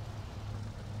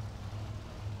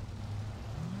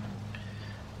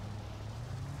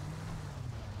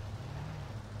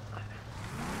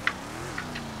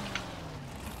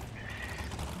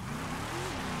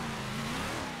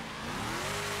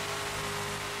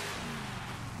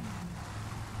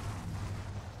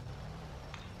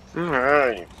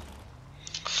 Alright.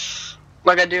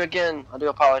 Like I do again, I do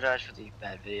apologize for the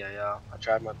bad video, y'all. I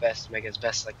tried my best to make it as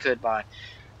best as I could by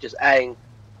just adding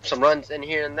some runs in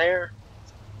here and there.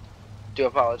 Do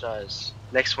apologize.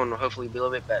 Next one will hopefully be a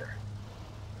little bit better.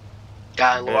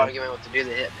 Guy in the water giving me what to do,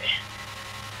 they hit me.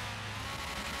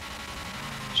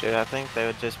 Shit, I think they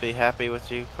would just be happy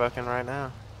with you fucking right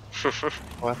now.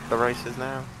 What the race is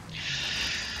now.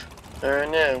 I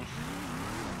know.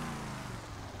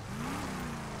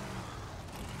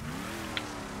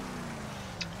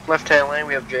 Left hand lane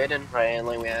we have Jaden, right hand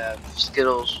lane we have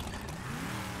Skittles.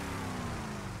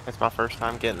 It's my first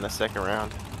time getting the second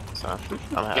round, so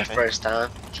I'm happy. Your first time?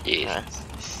 Jeez. Yeah.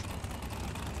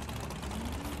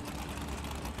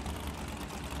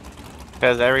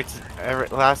 Because every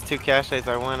last two caches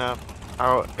I went up,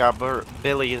 I got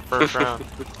Billy the first round.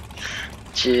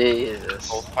 Jesus.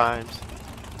 Both times.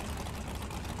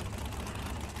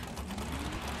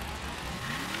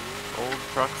 Old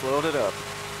truck's loaded up.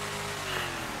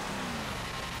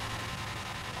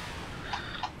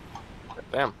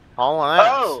 Damn, all on that.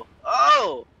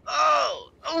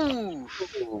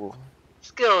 Ooh.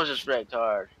 Skittles just wrecked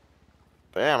hard.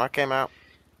 Damn, I came out.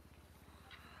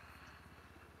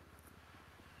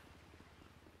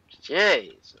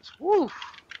 Jesus. Woo.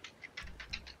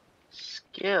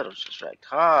 Skittles just wrecked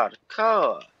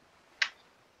hardcore.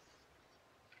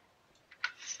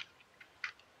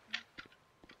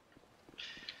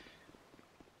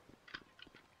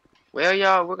 Well,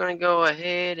 y'all, we're gonna go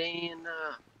ahead and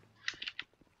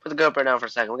put the GoPro down for a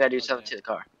second. We gotta do something to the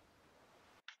car.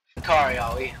 Car,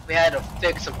 y'all. We had to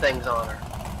fix some things on her.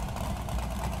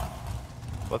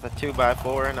 With a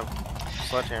 2x4 and a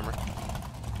sledgehammer.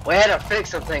 We had to fix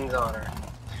some things on her.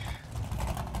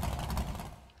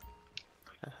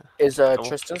 Is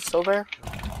Tristan still there?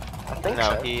 I think No,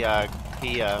 so. he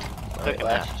took it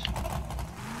back.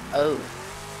 Oh.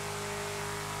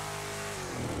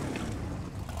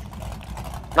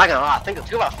 Not gonna lie, I think the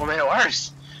 2x4 made it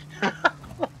worse.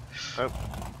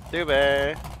 Too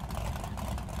bad.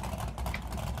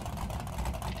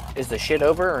 Is the shit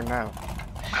over or no?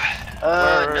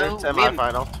 We're No.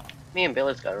 semi-final. Me and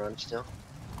Billy's gotta run still.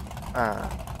 Uh.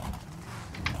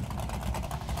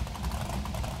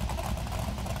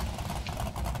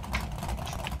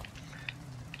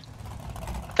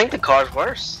 I think the car's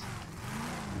worse.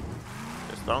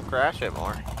 Just don't crash it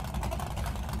more.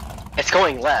 It's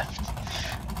going left.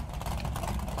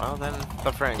 Well, then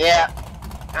the frame. Yeah.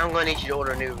 I'm gonna need you to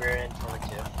order a new rear end for me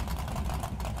too.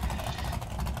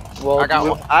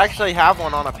 Well, I actually have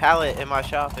one on a pallet in my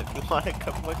shop if you want to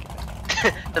come look at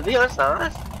it. To be honest,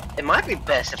 it might be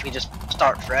best if we just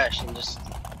start fresh and just.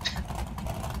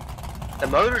 The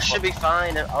motor should be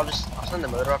fine. I'll send the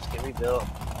motor off to get rebuilt.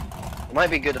 It might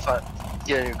be good if I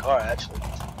get a new car actually.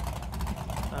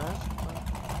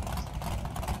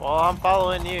 Well, I'm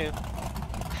following you.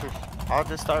 I'll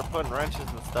just start putting wrenches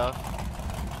and stuff.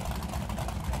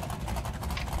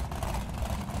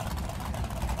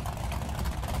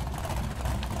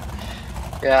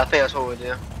 Yeah, I think that's what we'll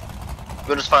do.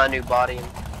 We'll just find a new body and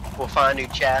we'll find a new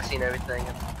chassis and everything.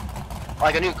 And,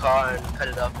 like a new car and cut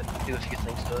it up and do a few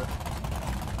things to it.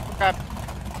 Okay.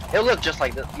 It'll look just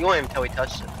like this. You won't even tell we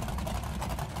touched it.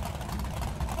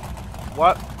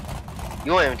 What?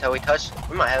 You won't even tell we touched it.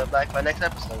 We might have it back by next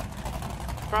episode.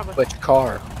 Probably. which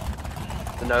car?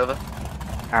 The Nova.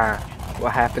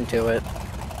 What happened to it?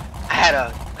 I had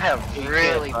a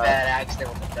really bad accident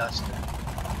with the Duster.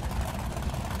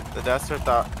 The Duster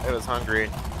thought it was hungry.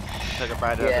 Took a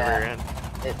bite out of the rear end.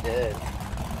 It did.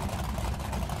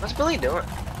 What's Billy doing?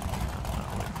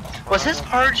 Was his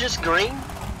purge just green?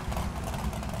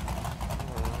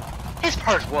 His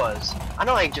purge was. I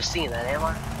know I ain't just seeing that, am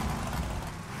I?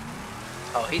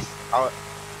 Oh, he's.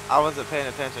 I wasn't paying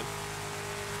attention.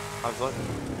 I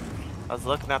was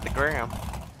looking at the gram.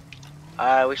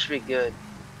 We should be good.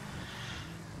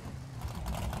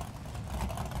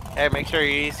 Hey, make sure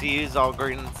your ECU's all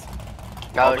greens.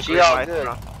 Oh, the she green all lights good.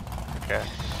 are on. Okay.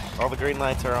 All the green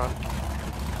lights are on.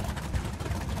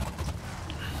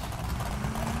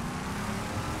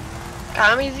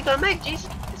 How many is he gonna make, Jesus?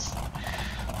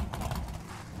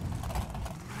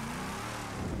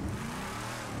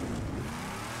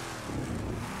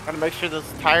 Gotta make sure those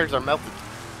tires are melted.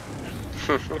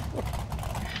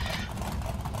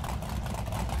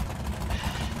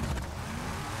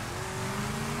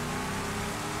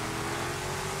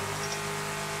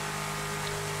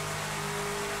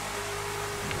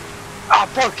 Oh,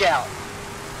 broke out.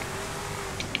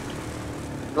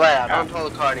 Glad I don't tow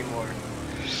the car anymore.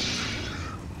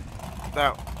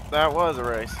 That was a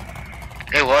race.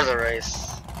 It was a race.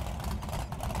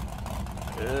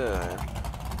 Yeah.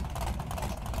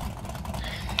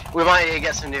 We might need to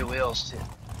get some new wheels too.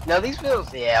 No, these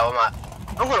wheels, yeah, we might.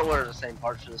 I'm gonna order the same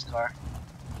parts for this car.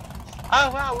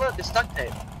 Oh wow, look, it's duct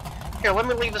tape. Here, let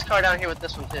me leave this car down here with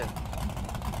this one too.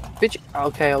 Bitch,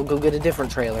 okay, I'll go get a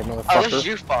different trailer, motherfucker. Oh, this is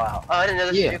you fall out. Oh, I didn't know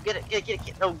this was Yeah. you. Get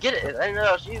it. No, get it. I didn't know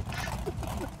that was you.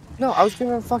 No, I was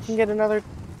gonna fucking get another.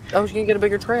 I was gonna get a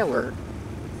bigger trailer.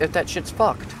 If that shit's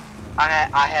fucked. I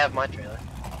have my trailer.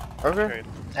 Okay.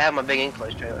 I have my big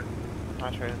enclosed trailer. My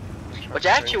trailer. Which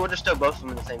actually, we'll just throw both of them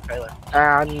in the same trailer.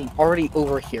 I'm already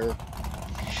over here.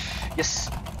 Yes.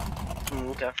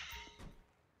 Okay.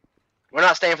 We're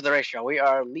not staying for the race, y'all. We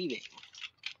are leaving.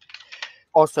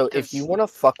 Also, if you want to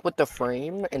fuck with the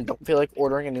frame and don't feel like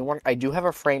ordering a new one, I do have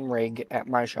a frame rig at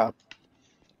my shop.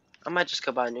 I might just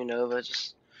go buy a new Nova.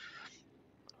 Just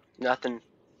nothing.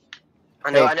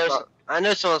 I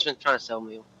know someone's been trying to sell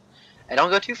me. Hey, don't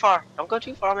go too far. Don't go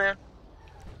too far, man.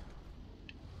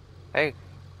 Hey.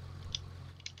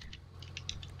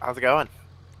 How's it going?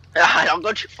 Don't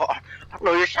go too far. I don't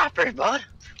know where your shop is, bud.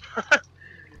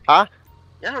 Huh?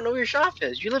 Yeah, I don't know where your shop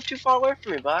is. You live too far away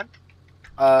from me, bud.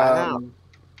 I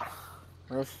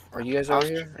Are you guys over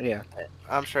here? Yeah.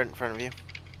 I'm straight in front of you.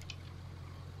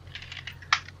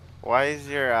 Why is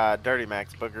your Dirty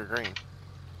Max booger green?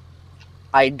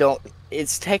 I don't.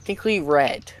 It's technically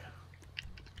red.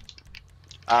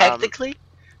 Technically,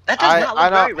 that does not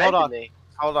look very red to me.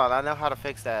 Hold on, I know how to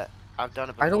fix that. I've done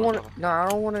it before. I don't want to. No, I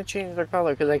don't want to change their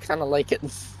color because I kind of like it.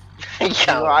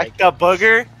 Yeah, You like a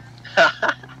booger?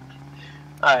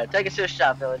 Alright, take us to a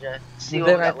shop, LJ. See what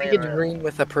Then we I got think later it's on. green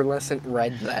with a pearlescent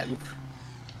red. Then.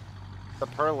 The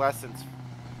pearlescence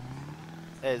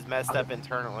is messed up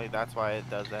internally. That's why it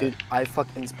does that. Dude, I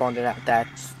fucking spawned it out.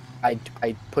 That's I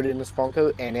put it in the spawn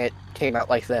code and it came out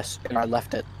like this, and I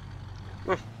left it.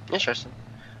 Interesting.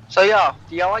 So y'all,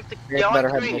 do y'all like the Better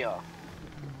have green, both. y'all?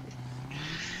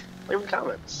 Leave in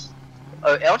comments.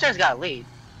 Oh, LJ's got a lead.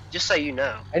 Just so you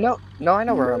know. I know. No, I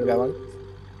know where I'm going.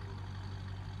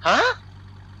 Huh?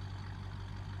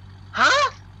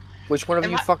 Huh? Which one of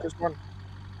Am you I- fuckers won?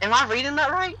 Am I reading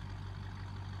that right?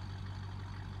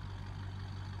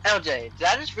 LJ, did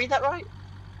I just read that right?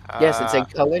 Yes, it's a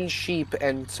Cullen, Sheep,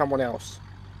 and someone else.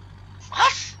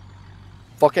 What?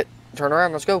 Fuck it. Turn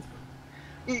around. Let's go.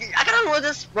 I gotta load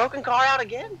this broken car out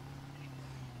again?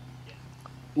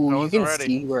 Ooh, No, you it's can already.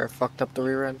 see where it fucked up the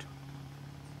rear end.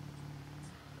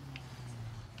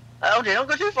 LJ, don't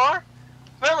go too far.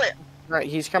 Really? Right,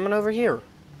 he's coming over here.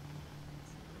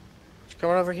 He's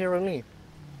coming over here with me.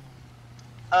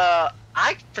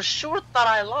 I for sure thought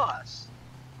I lost.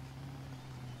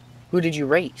 Who did you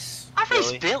race? I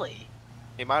raced Billy. Billy.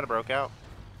 He might have broke out.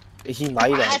 He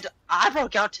might have. I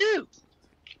broke out too.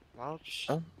 Well,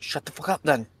 Oh, shut the fuck up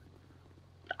then.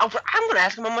 I'm gonna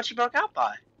ask him how much he broke out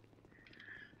by.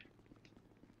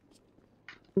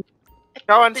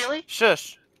 Going. Billy?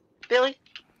 Shush. Billy?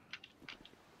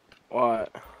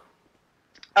 What?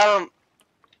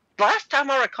 Last time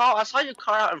I recall, I saw your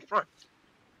car out in front.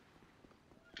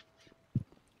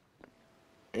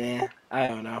 Yeah, I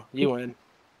don't know. You win.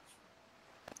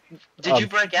 Did you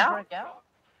break out?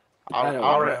 I don't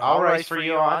I'll race for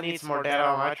you. I need some more data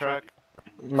on my truck.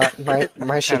 My shit's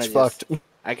Kinda just- fucked.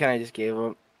 I kind of just gave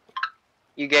up.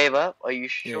 You gave up? Are you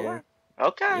sure?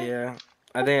 Okay. Yeah.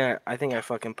 I think I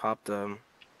fucking popped a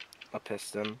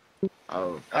piston.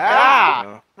 Oh.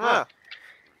 Ah! So, Huh.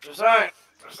 Sorry.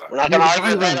 We're not gonna argue Give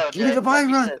me the that, buy run. Give me the buy like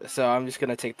you run. said. so I'm just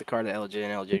gonna take the car to LJ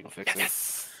and LJ can fix it.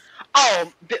 Yes.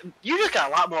 Oh, you just got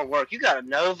a lot more work. You got a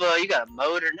Nova, you got a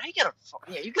motor. Now you got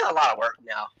you got a lot of work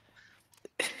now.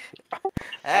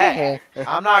 Hey,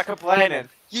 I'm not complaining.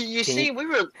 You Can see, you- we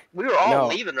were all No.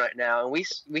 leaving right now, and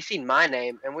we seen my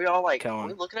name, and we all like, Come are on.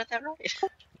 we looking at that right?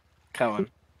 Cohen.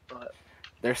 What?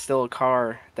 There's still a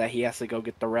car that he has to go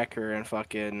get the wrecker and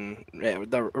fucking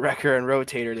the wrecker and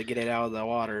rotator to get it out of the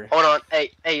water. Hold on,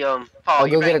 hey, Paul, I'll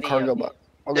you go bring get a the, cargo boat.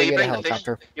 I'll no, go you get a bring the fish.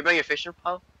 helicopter. You bring your fishing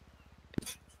pole.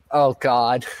 Oh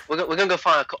god. We're gonna go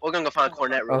find a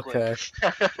cornet real Okay.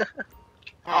 quick.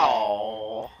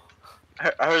 Oh.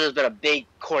 I heard there's been a big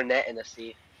cornet in the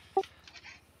sea.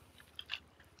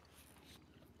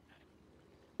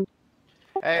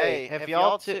 Hey, if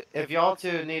y'all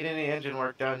two need any engine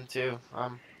work done too,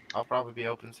 I'll probably be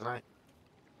open tonight.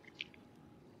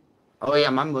 Oh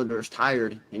yeah, my motor's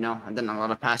tired. You know, I've done a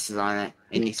lot of passes on it.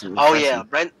 It needs some Oh refreshing.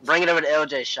 yeah, bring it over to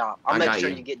LJ's shop. I'll I make got sure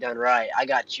you. you get done right. I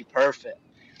got you perfect.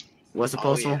 What's the Oh,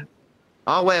 postal? yeah.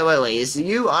 Oh wait. Is it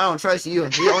you? I don't trust you.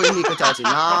 You only need Katachi.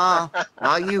 Nah,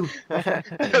 not you.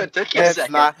 It took you a It's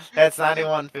second. not. It's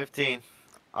 9115.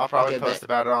 I'll probably Okay, post bet.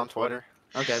 about it on Twitter.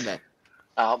 Okay, bet.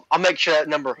 I'll make sure that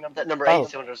number Oh, 8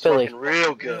 cylinder is Billy. working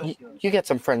real good. You get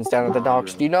some friends down at the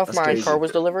docks. Do you know if That's my crazy. car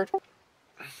was delivered?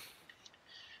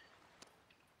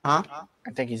 Huh?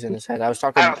 I think he's in his head. I was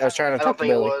talking. I was trying to I talk don't to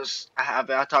think it Billy. was.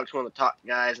 I talked to one of the top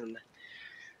guys, and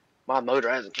my motor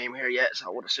hasn't came here yet, so I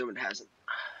would assume it hasn't.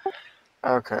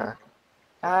 Okay.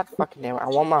 God fucking damn it! I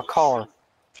want my car.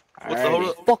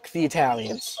 Alrighty. Fuck the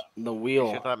Italians. The You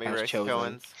wheel should let me has race chosen.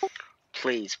 Cohen's.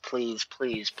 Please, please,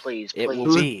 please, please, It will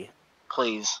please, be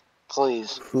please,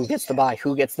 please. Who gets the buy?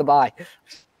 Who gets the buy?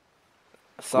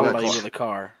 somebody What? with a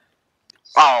car.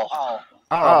 Oh,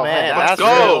 Oh, man, let's that's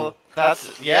go. real.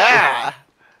 That's yeah.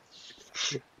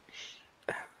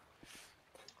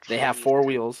 They have 4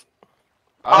 wheels.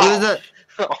 What is it?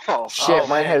 oh, Shit, Oh,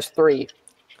 mine man. has 3.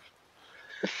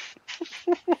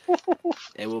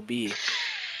 It will be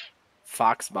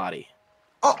Fox body.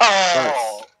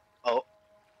 oh, oh.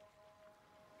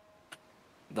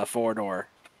 The 4-door.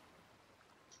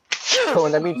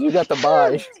 Cohen, that means you got the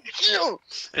buy.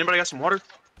 Anybody got some water?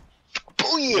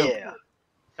 Oh yeah.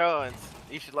 Cohen's,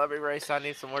 you should let me race. I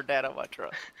need some more data on my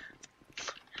truck.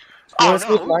 Oh Let's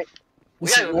see if no. Mike- We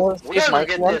let's see- gotta, let's we see if gotta Mike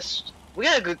get won. this. We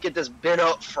gotta go get this bent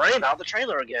up frame out of the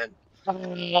trailer again.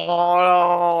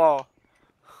 Oh,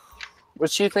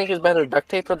 Which do you think is better, duct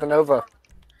tape or the Nova?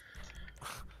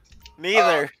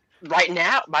 neither. Right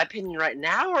now, my opinion, right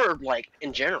now, or like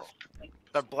in general,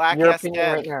 The black Your S10.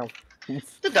 opinion right now.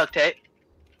 the duct tape.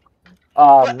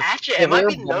 Well, actually, yeah, it might they're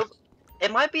be the Nova.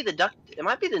 It might be the duct. It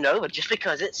might be the Nova, just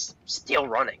because it's still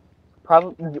running.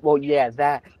 Probably. Well, yeah,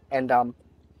 that and I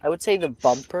would say the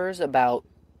bumpers about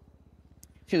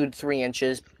 2 to 3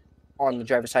 inches on the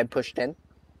driver's side pushed in.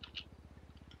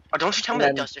 Oh, don't you tell me And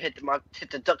the then- duster hit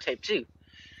the duct tape too.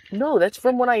 No, that's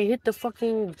from when I hit the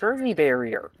fucking Jersey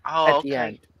barrier Oh, at okay. the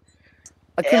end.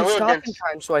 I Yeah, couldn't well, stop then- in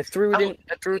time, so I threw it in.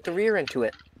 I threw the rear into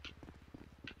it.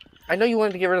 I know you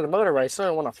wanted to get rid of the motor, but I still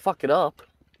didn't want to fuck it up.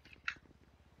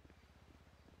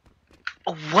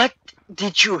 What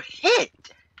did you hit?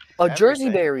 A Jersey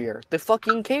Everything. barrier, the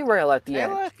fucking K rail at the Hey,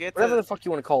 end, look, it's whatever a the fuck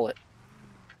you want to call it.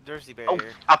 Jersey Oh,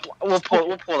 barrier. we'll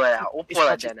pull that out. We'll It's pull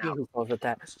not that just down me out. who falls with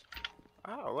that.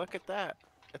 Oh, look at that.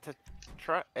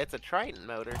 It's a Triton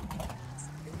motor.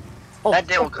 Oh, That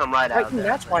deal will come right out. Titan,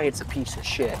 that's why it's a piece of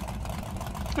shit.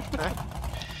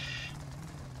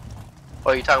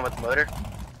 Oh, you talking about the motor?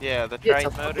 Yeah, the Yeah, it's a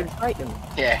Triton motor. fucking Titan.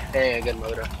 Yeah, it ain't a good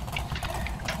motor.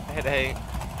 It ain't.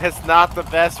 It's not the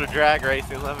best for drag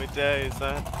racing, let me tell you,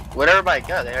 son. Where'd everybody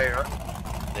go? They already run.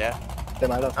 Yeah. They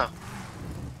might have. Oh.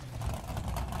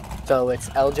 So it's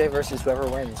LJ versus whoever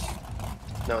wins.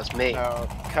 No, it's me. No, Or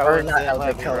Cohen not didn't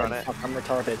let LJ, me Cohen. run it. Fuck, I'm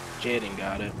retarded. Jaden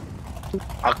got it.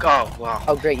 Oh, wow.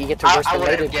 Oh, great, you get to I verse the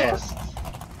wouldn't have loaded car. guessed.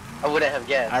 I wouldn't have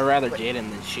guessed. I'd rather Jaden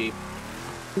than Sheep.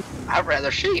 I'd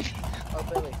rather sheep. Oh,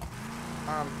 Billy.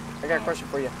 I got a question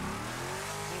for you.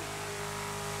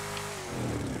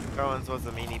 Cohen's was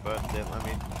a meanie, but didn't let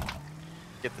me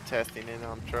get the testing in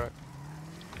on the truck.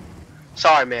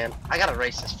 Sorry, man. I gotta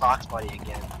race this Fox body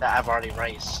again that I've already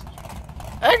raced.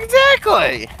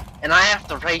 Exactly! And I have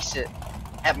to race it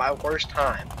at my worst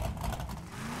time.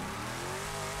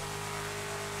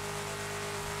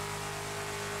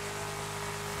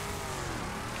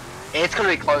 It's gonna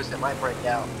be close. It might break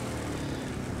out.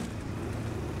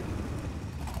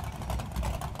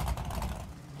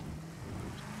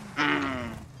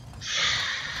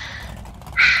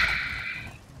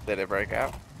 Did it break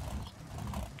out?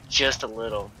 Just a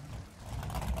little.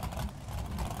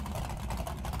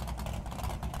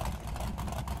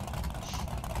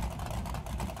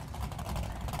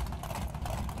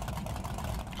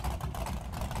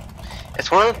 It's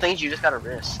one of the things you just gotta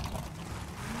risk.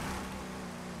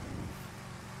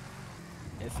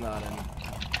 It's not in.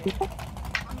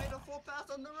 I made a full pass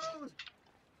on the road.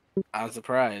 I'm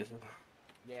surprised.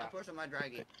 Yeah. Of course, am I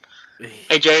dragging?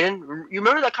 Hey, Jaden, you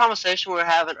remember that conversation we were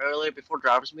having earlier before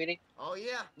drivers meeting? Oh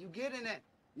yeah, you get in it.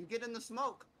 You get in the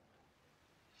smoke.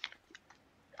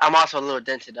 I'm also a little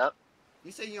dented up.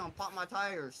 You say you gonna pop my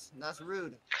tires. That's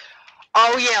rude.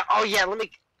 Oh yeah. Let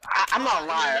me. I'm not a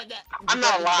liar. I'm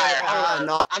not a liar. Hold on.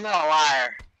 No. I'm not a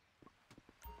liar.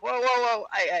 Whoa.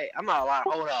 Hey, I'm not a liar.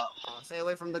 Hold up. Stay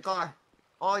away from the car.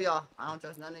 All y'all. I don't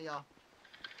trust none of y'all.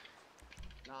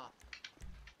 Nah.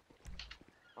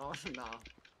 Oh no.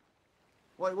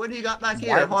 What do you got back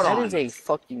here? Hold That on. is a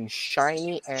fucking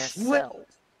shiny ass cell.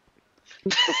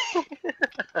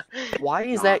 Why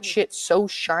is that shit so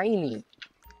shiny?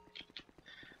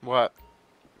 What?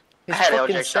 His I had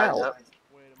fucking LJ signed cell. up.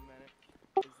 Wait a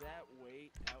minute. Is that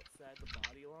weight outside the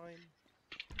body line?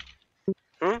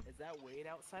 Hmm? Is that weight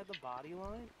outside the body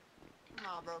line?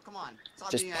 Nah, bro, come on.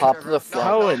 Stop Just being pop extra, the bro. front.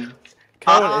 Cohen,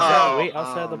 Cohen, is that Oh. weight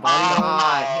outside the body line?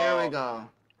 Alright, here we go.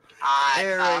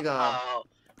 There we go.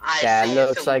 I That see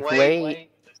looks some like weight.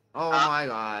 Oh my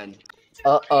god.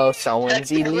 Someone's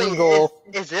Technically, illegal.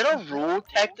 Is it a rule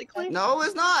technically? No,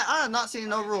 it's not. I have not seen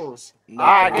no rules. No,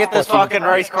 Alright, there get will- this fucking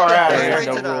race car out of There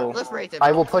here. is no rule. Let's rate it. I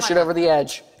bro. will push it over the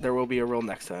edge. There will be a rule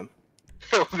next time.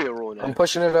 There will be a rule now. I'm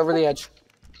pushing it over the edge.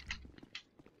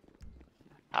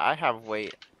 I have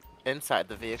weight inside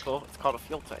the vehicle. It's called a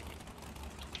fuel tank.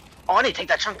 Oh, I need to take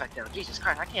that chunk back down. Jesus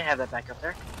Christ, I can't have that back up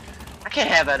there. I can't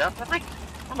have that up. That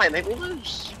might make me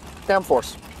lose.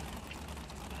 Downforce.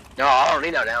 No, I don't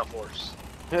need no downforce.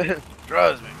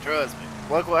 Trust me, trust me.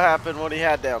 Look what happened when he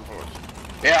had downforce.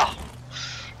 Yeah.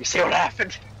 You see what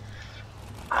happened?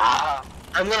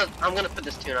 I'm gonna put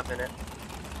this tune up in it.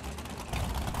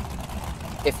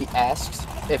 If he asks,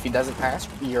 if he doesn't ask,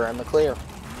 you're in the clear.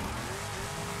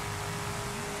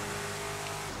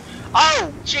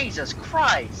 Oh, Jesus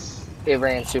Christ! It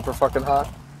ran super fucking hot.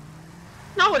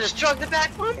 No, it just drugged the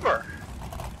back bumper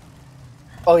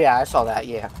Oh yeah, I saw that.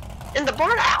 Yeah. in the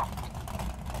burnout.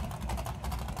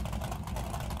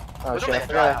 Oh Look shit! I at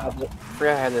forgot that.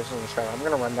 I had this in the show. I'm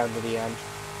gonna run down to the end.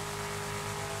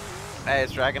 Hey,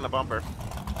 it's dragging the bumper.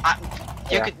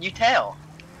 Yeah. You tell.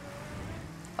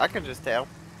 I can just tell.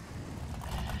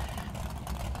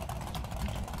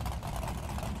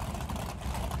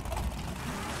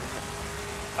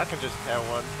 I can just tell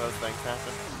when those things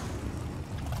happen.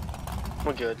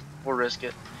 We're good. We'll risk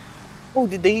it. Oh,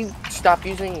 did they stop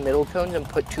using middle cones and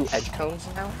put 2 edge cones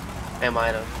now? They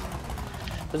might have.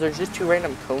 Because there's just 2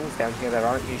 random cones down here that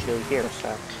aren't usually here. So.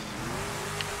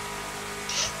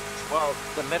 Well,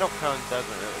 the middle cone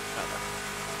doesn't really kind of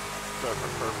serve a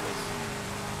purpose.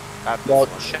 At this Well, it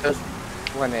one. shows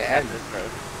when it At ends. this road.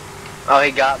 Oh,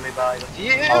 he got me by the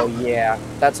few. Oh yeah,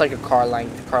 that's like a car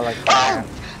length.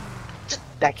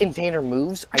 That container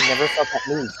moves. I never felt that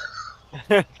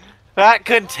move. That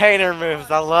container moves.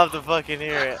 I love to fucking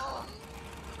hear it.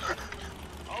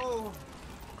 Oh,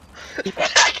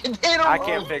 I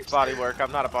can't fix body work.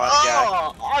 I'm not a body guy.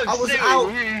 Oh, I'm I was suing out.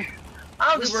 you.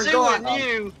 I'm We were suing going.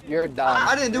 you. You're done.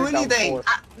 I didn't do You're done anything.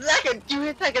 for. You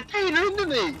hit that container into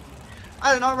me.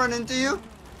 I did not run into you.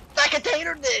 That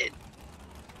container did.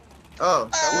 Oh,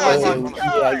 Oh, Yeah, my dude,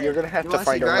 God. yeah, you're gonna have You to wanna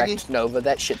find see a Greggy? Rex Nova.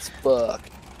 That shit's fucked.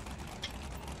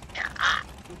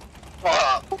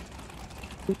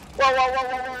 Whoa,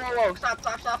 whoa.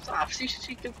 Stop. She's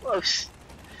too close.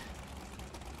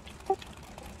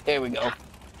 There we go.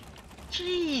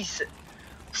 Jeez.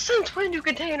 Since when do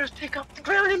containers pick up the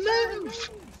ground and move?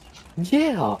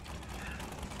 Yeah.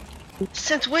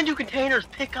 Since when do containers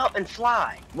pick up and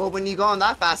fly? well, when you going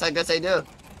that fast, I guess they do.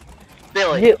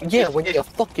 Billy. Yeah, when if, you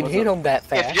fucking what's hit up? them that if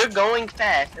fast. you're going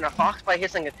fast and a foxfly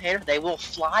hits a container, they will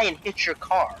fly and hit your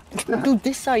car. Dude,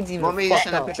 this side's even Want me to fucked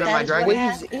send a up. picture of my That is dragon?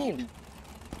 Waves in.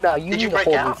 No, you Did need you to break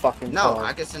hold out? your fucking No, car.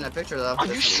 I can send a picture though. Oh,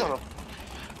 you son of.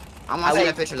 I'm gonna send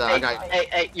a picture though. I got.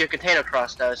 Hey, your container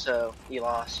crossed though, so you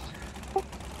lost.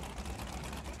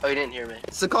 Oh, you didn't hear me.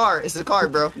 It's the car. It's the car,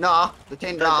 bro. Nah, the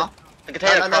tank. Nah. The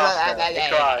container crossed. though.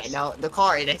 It No, crossed. no, the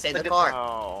car. They say the Look at- car.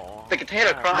 Oh. The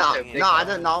container crossed. No, though, big no, I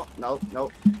time. don't. No,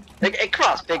 no. It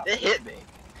crossed big. It hit me.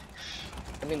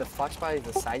 I mean, the Foxbody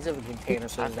is the size of a container,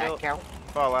 so I does feel- that count?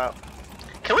 Fallout.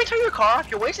 Can we turn your car off?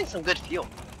 You're wasting some good fuel.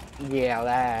 Yeah,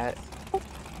 that.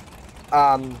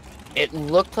 It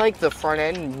looked like the front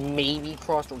end maybe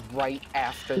crossed right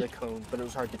after the cone, but it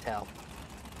was hard to tell.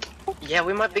 Yeah,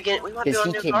 we might be on a Because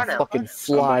he new came car now. fucking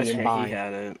Somebody flying said by. He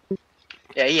had it.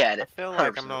 Yeah, he had I it. feel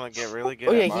like I'm gonna get really good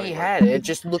Oh at yeah, body he work. had it. It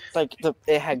just looked like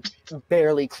it had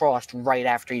barely crossed right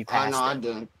after he I passed know. I it.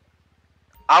 do.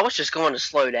 I was just going to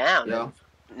slow down. Yeah.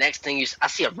 Next thing I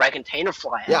see a red container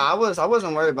fly out. Yeah, I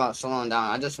wasn't worried about slowing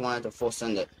down. I just wanted to full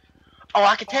send it. Oh,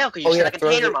 I could tell because you Oh, sent yeah, a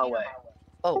container throw my way.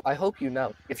 Oh, I hope you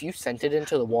know. If you sent it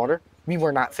into the water, we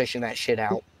were not fishing that shit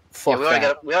out. Yeah, Fuck we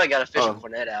that. already got a fishing Oh.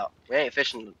 cornet out. We ain't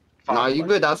fishing. No, you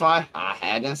good. That's why I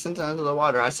hadn't sent it into the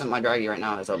water. I sent my draggy right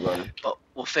now. It's uploading. But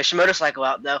we'll fish a motorcycle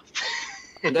out though.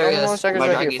 There he Hold on a is. second, My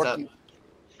right here, draggy's fuck up.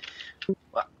 you.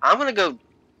 Well, I'm gonna go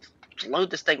load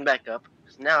this thing back up.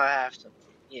 'Cause now I have to.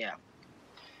 Yeah.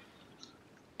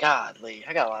 Godly,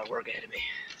 I got a lot of work ahead of me.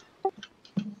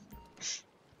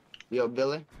 Yo,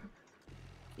 Billy.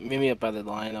 Meet me up by the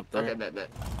line up there. Okay, bet.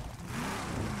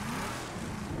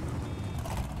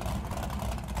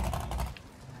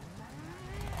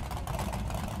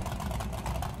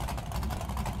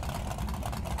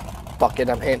 Fuck it,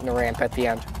 I'm hitting the ramp at the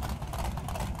end.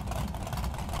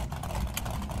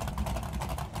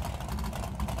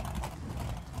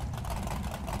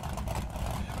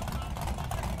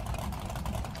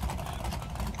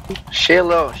 She a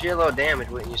little damage,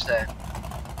 wouldn't you say?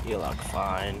 You look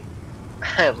fine.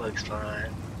 It looks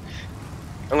fine.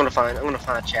 I'm gonna find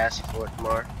a chassis for it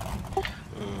tomorrow.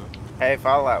 Mm. Hey,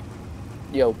 Fallout.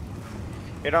 Yo,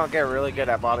 You don't get really good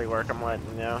at body work, I'm letting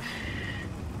you know.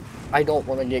 I don't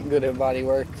want to get good at body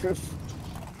work.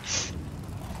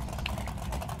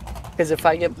 Because if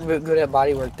I get good at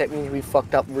body work, that means we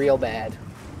fucked up real bad.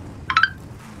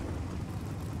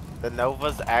 The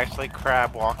Nova's actually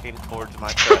crab walking towards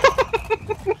my truck.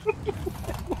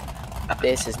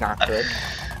 This is not good.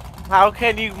 How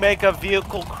can you make a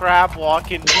vehicle crab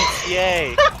walk in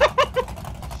GTA?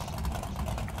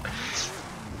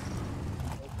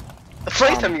 The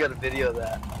first time you got a video of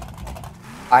that.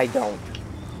 I don't.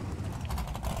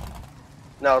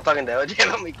 No, I'm talking to OJ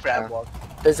about me crab walk.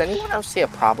 Does anyone else see a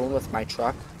problem with my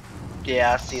truck?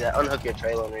 Yeah, I see that. Unhook your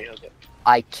trailer and rehook it.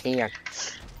 I can't.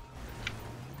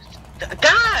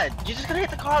 God! You're just gonna hit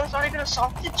the car that's already been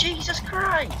assaulted? Jesus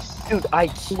Christ! Dude, I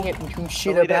can't do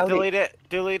shit Delete about it.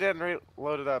 Delete it and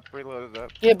reload it up. Reload it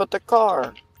up. Yeah, but the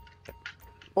car.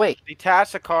 Wait.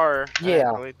 Detach the car. Yeah.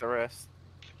 And delete the rest.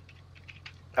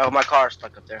 Oh, my car's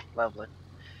stuck up there. Lovely.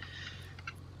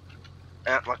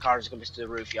 My car's gonna be to the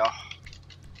roof, y'all.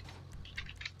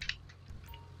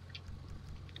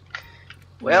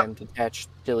 Well, And detach,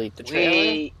 delete the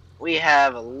trailer. we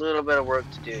have a little bit of work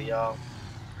to do, y'all.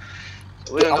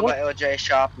 So we're gonna go by LJ's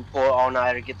shop and pull all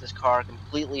nighter, get this car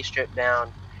completely stripped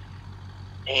down,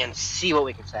 and see what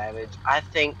we can salvage. I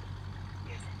think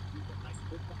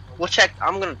we'll check.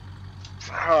 I'm gonna.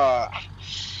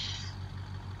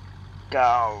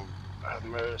 God have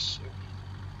mercy.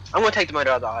 I'm gonna take the motor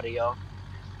out of the Audi, y'all.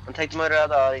 I'm gonna take the motor out of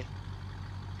the Audi,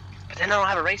 but then I don't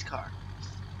have a race car.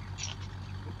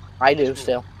 I do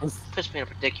still. Puts me in a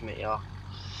predicament, y'all.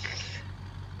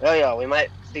 Well, y'all, we might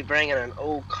be bringing an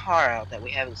old car out that we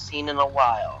haven't seen in a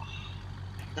while.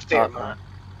 The Fairmont.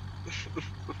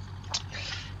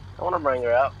 I want to bring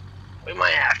her out. We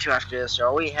might have to after this,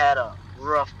 y'all. We had a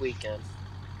rough weekend.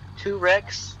 2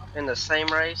 wrecks in the same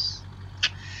race.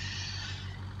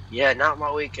 Yeah, not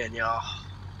my weekend, y'all.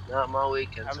 Not my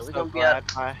weekend. I'm so we're so gonna be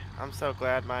out. I'm so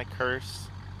glad my curse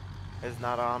is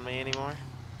not on me anymore.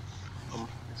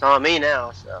 It's on me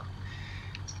now, so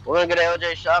we're gonna go to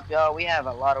LJ's shop, y'all. We have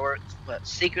a lot of work, but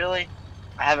secretly,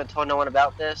 I haven't told no one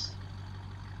about this.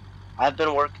 I've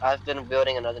been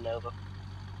building another Nova.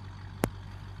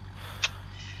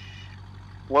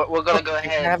 We're gonna go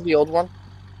ahead. You have the old one?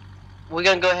 We're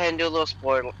gonna go ahead and do a little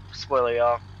spoiler,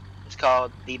 y'all. It's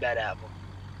called The Bad Apple.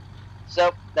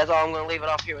 So that's all. I'm gonna leave it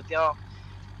off here with y'all,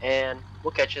 and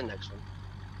we'll catch you in the next one.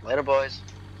 Later, boys.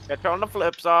 Catch you on the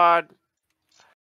flip side.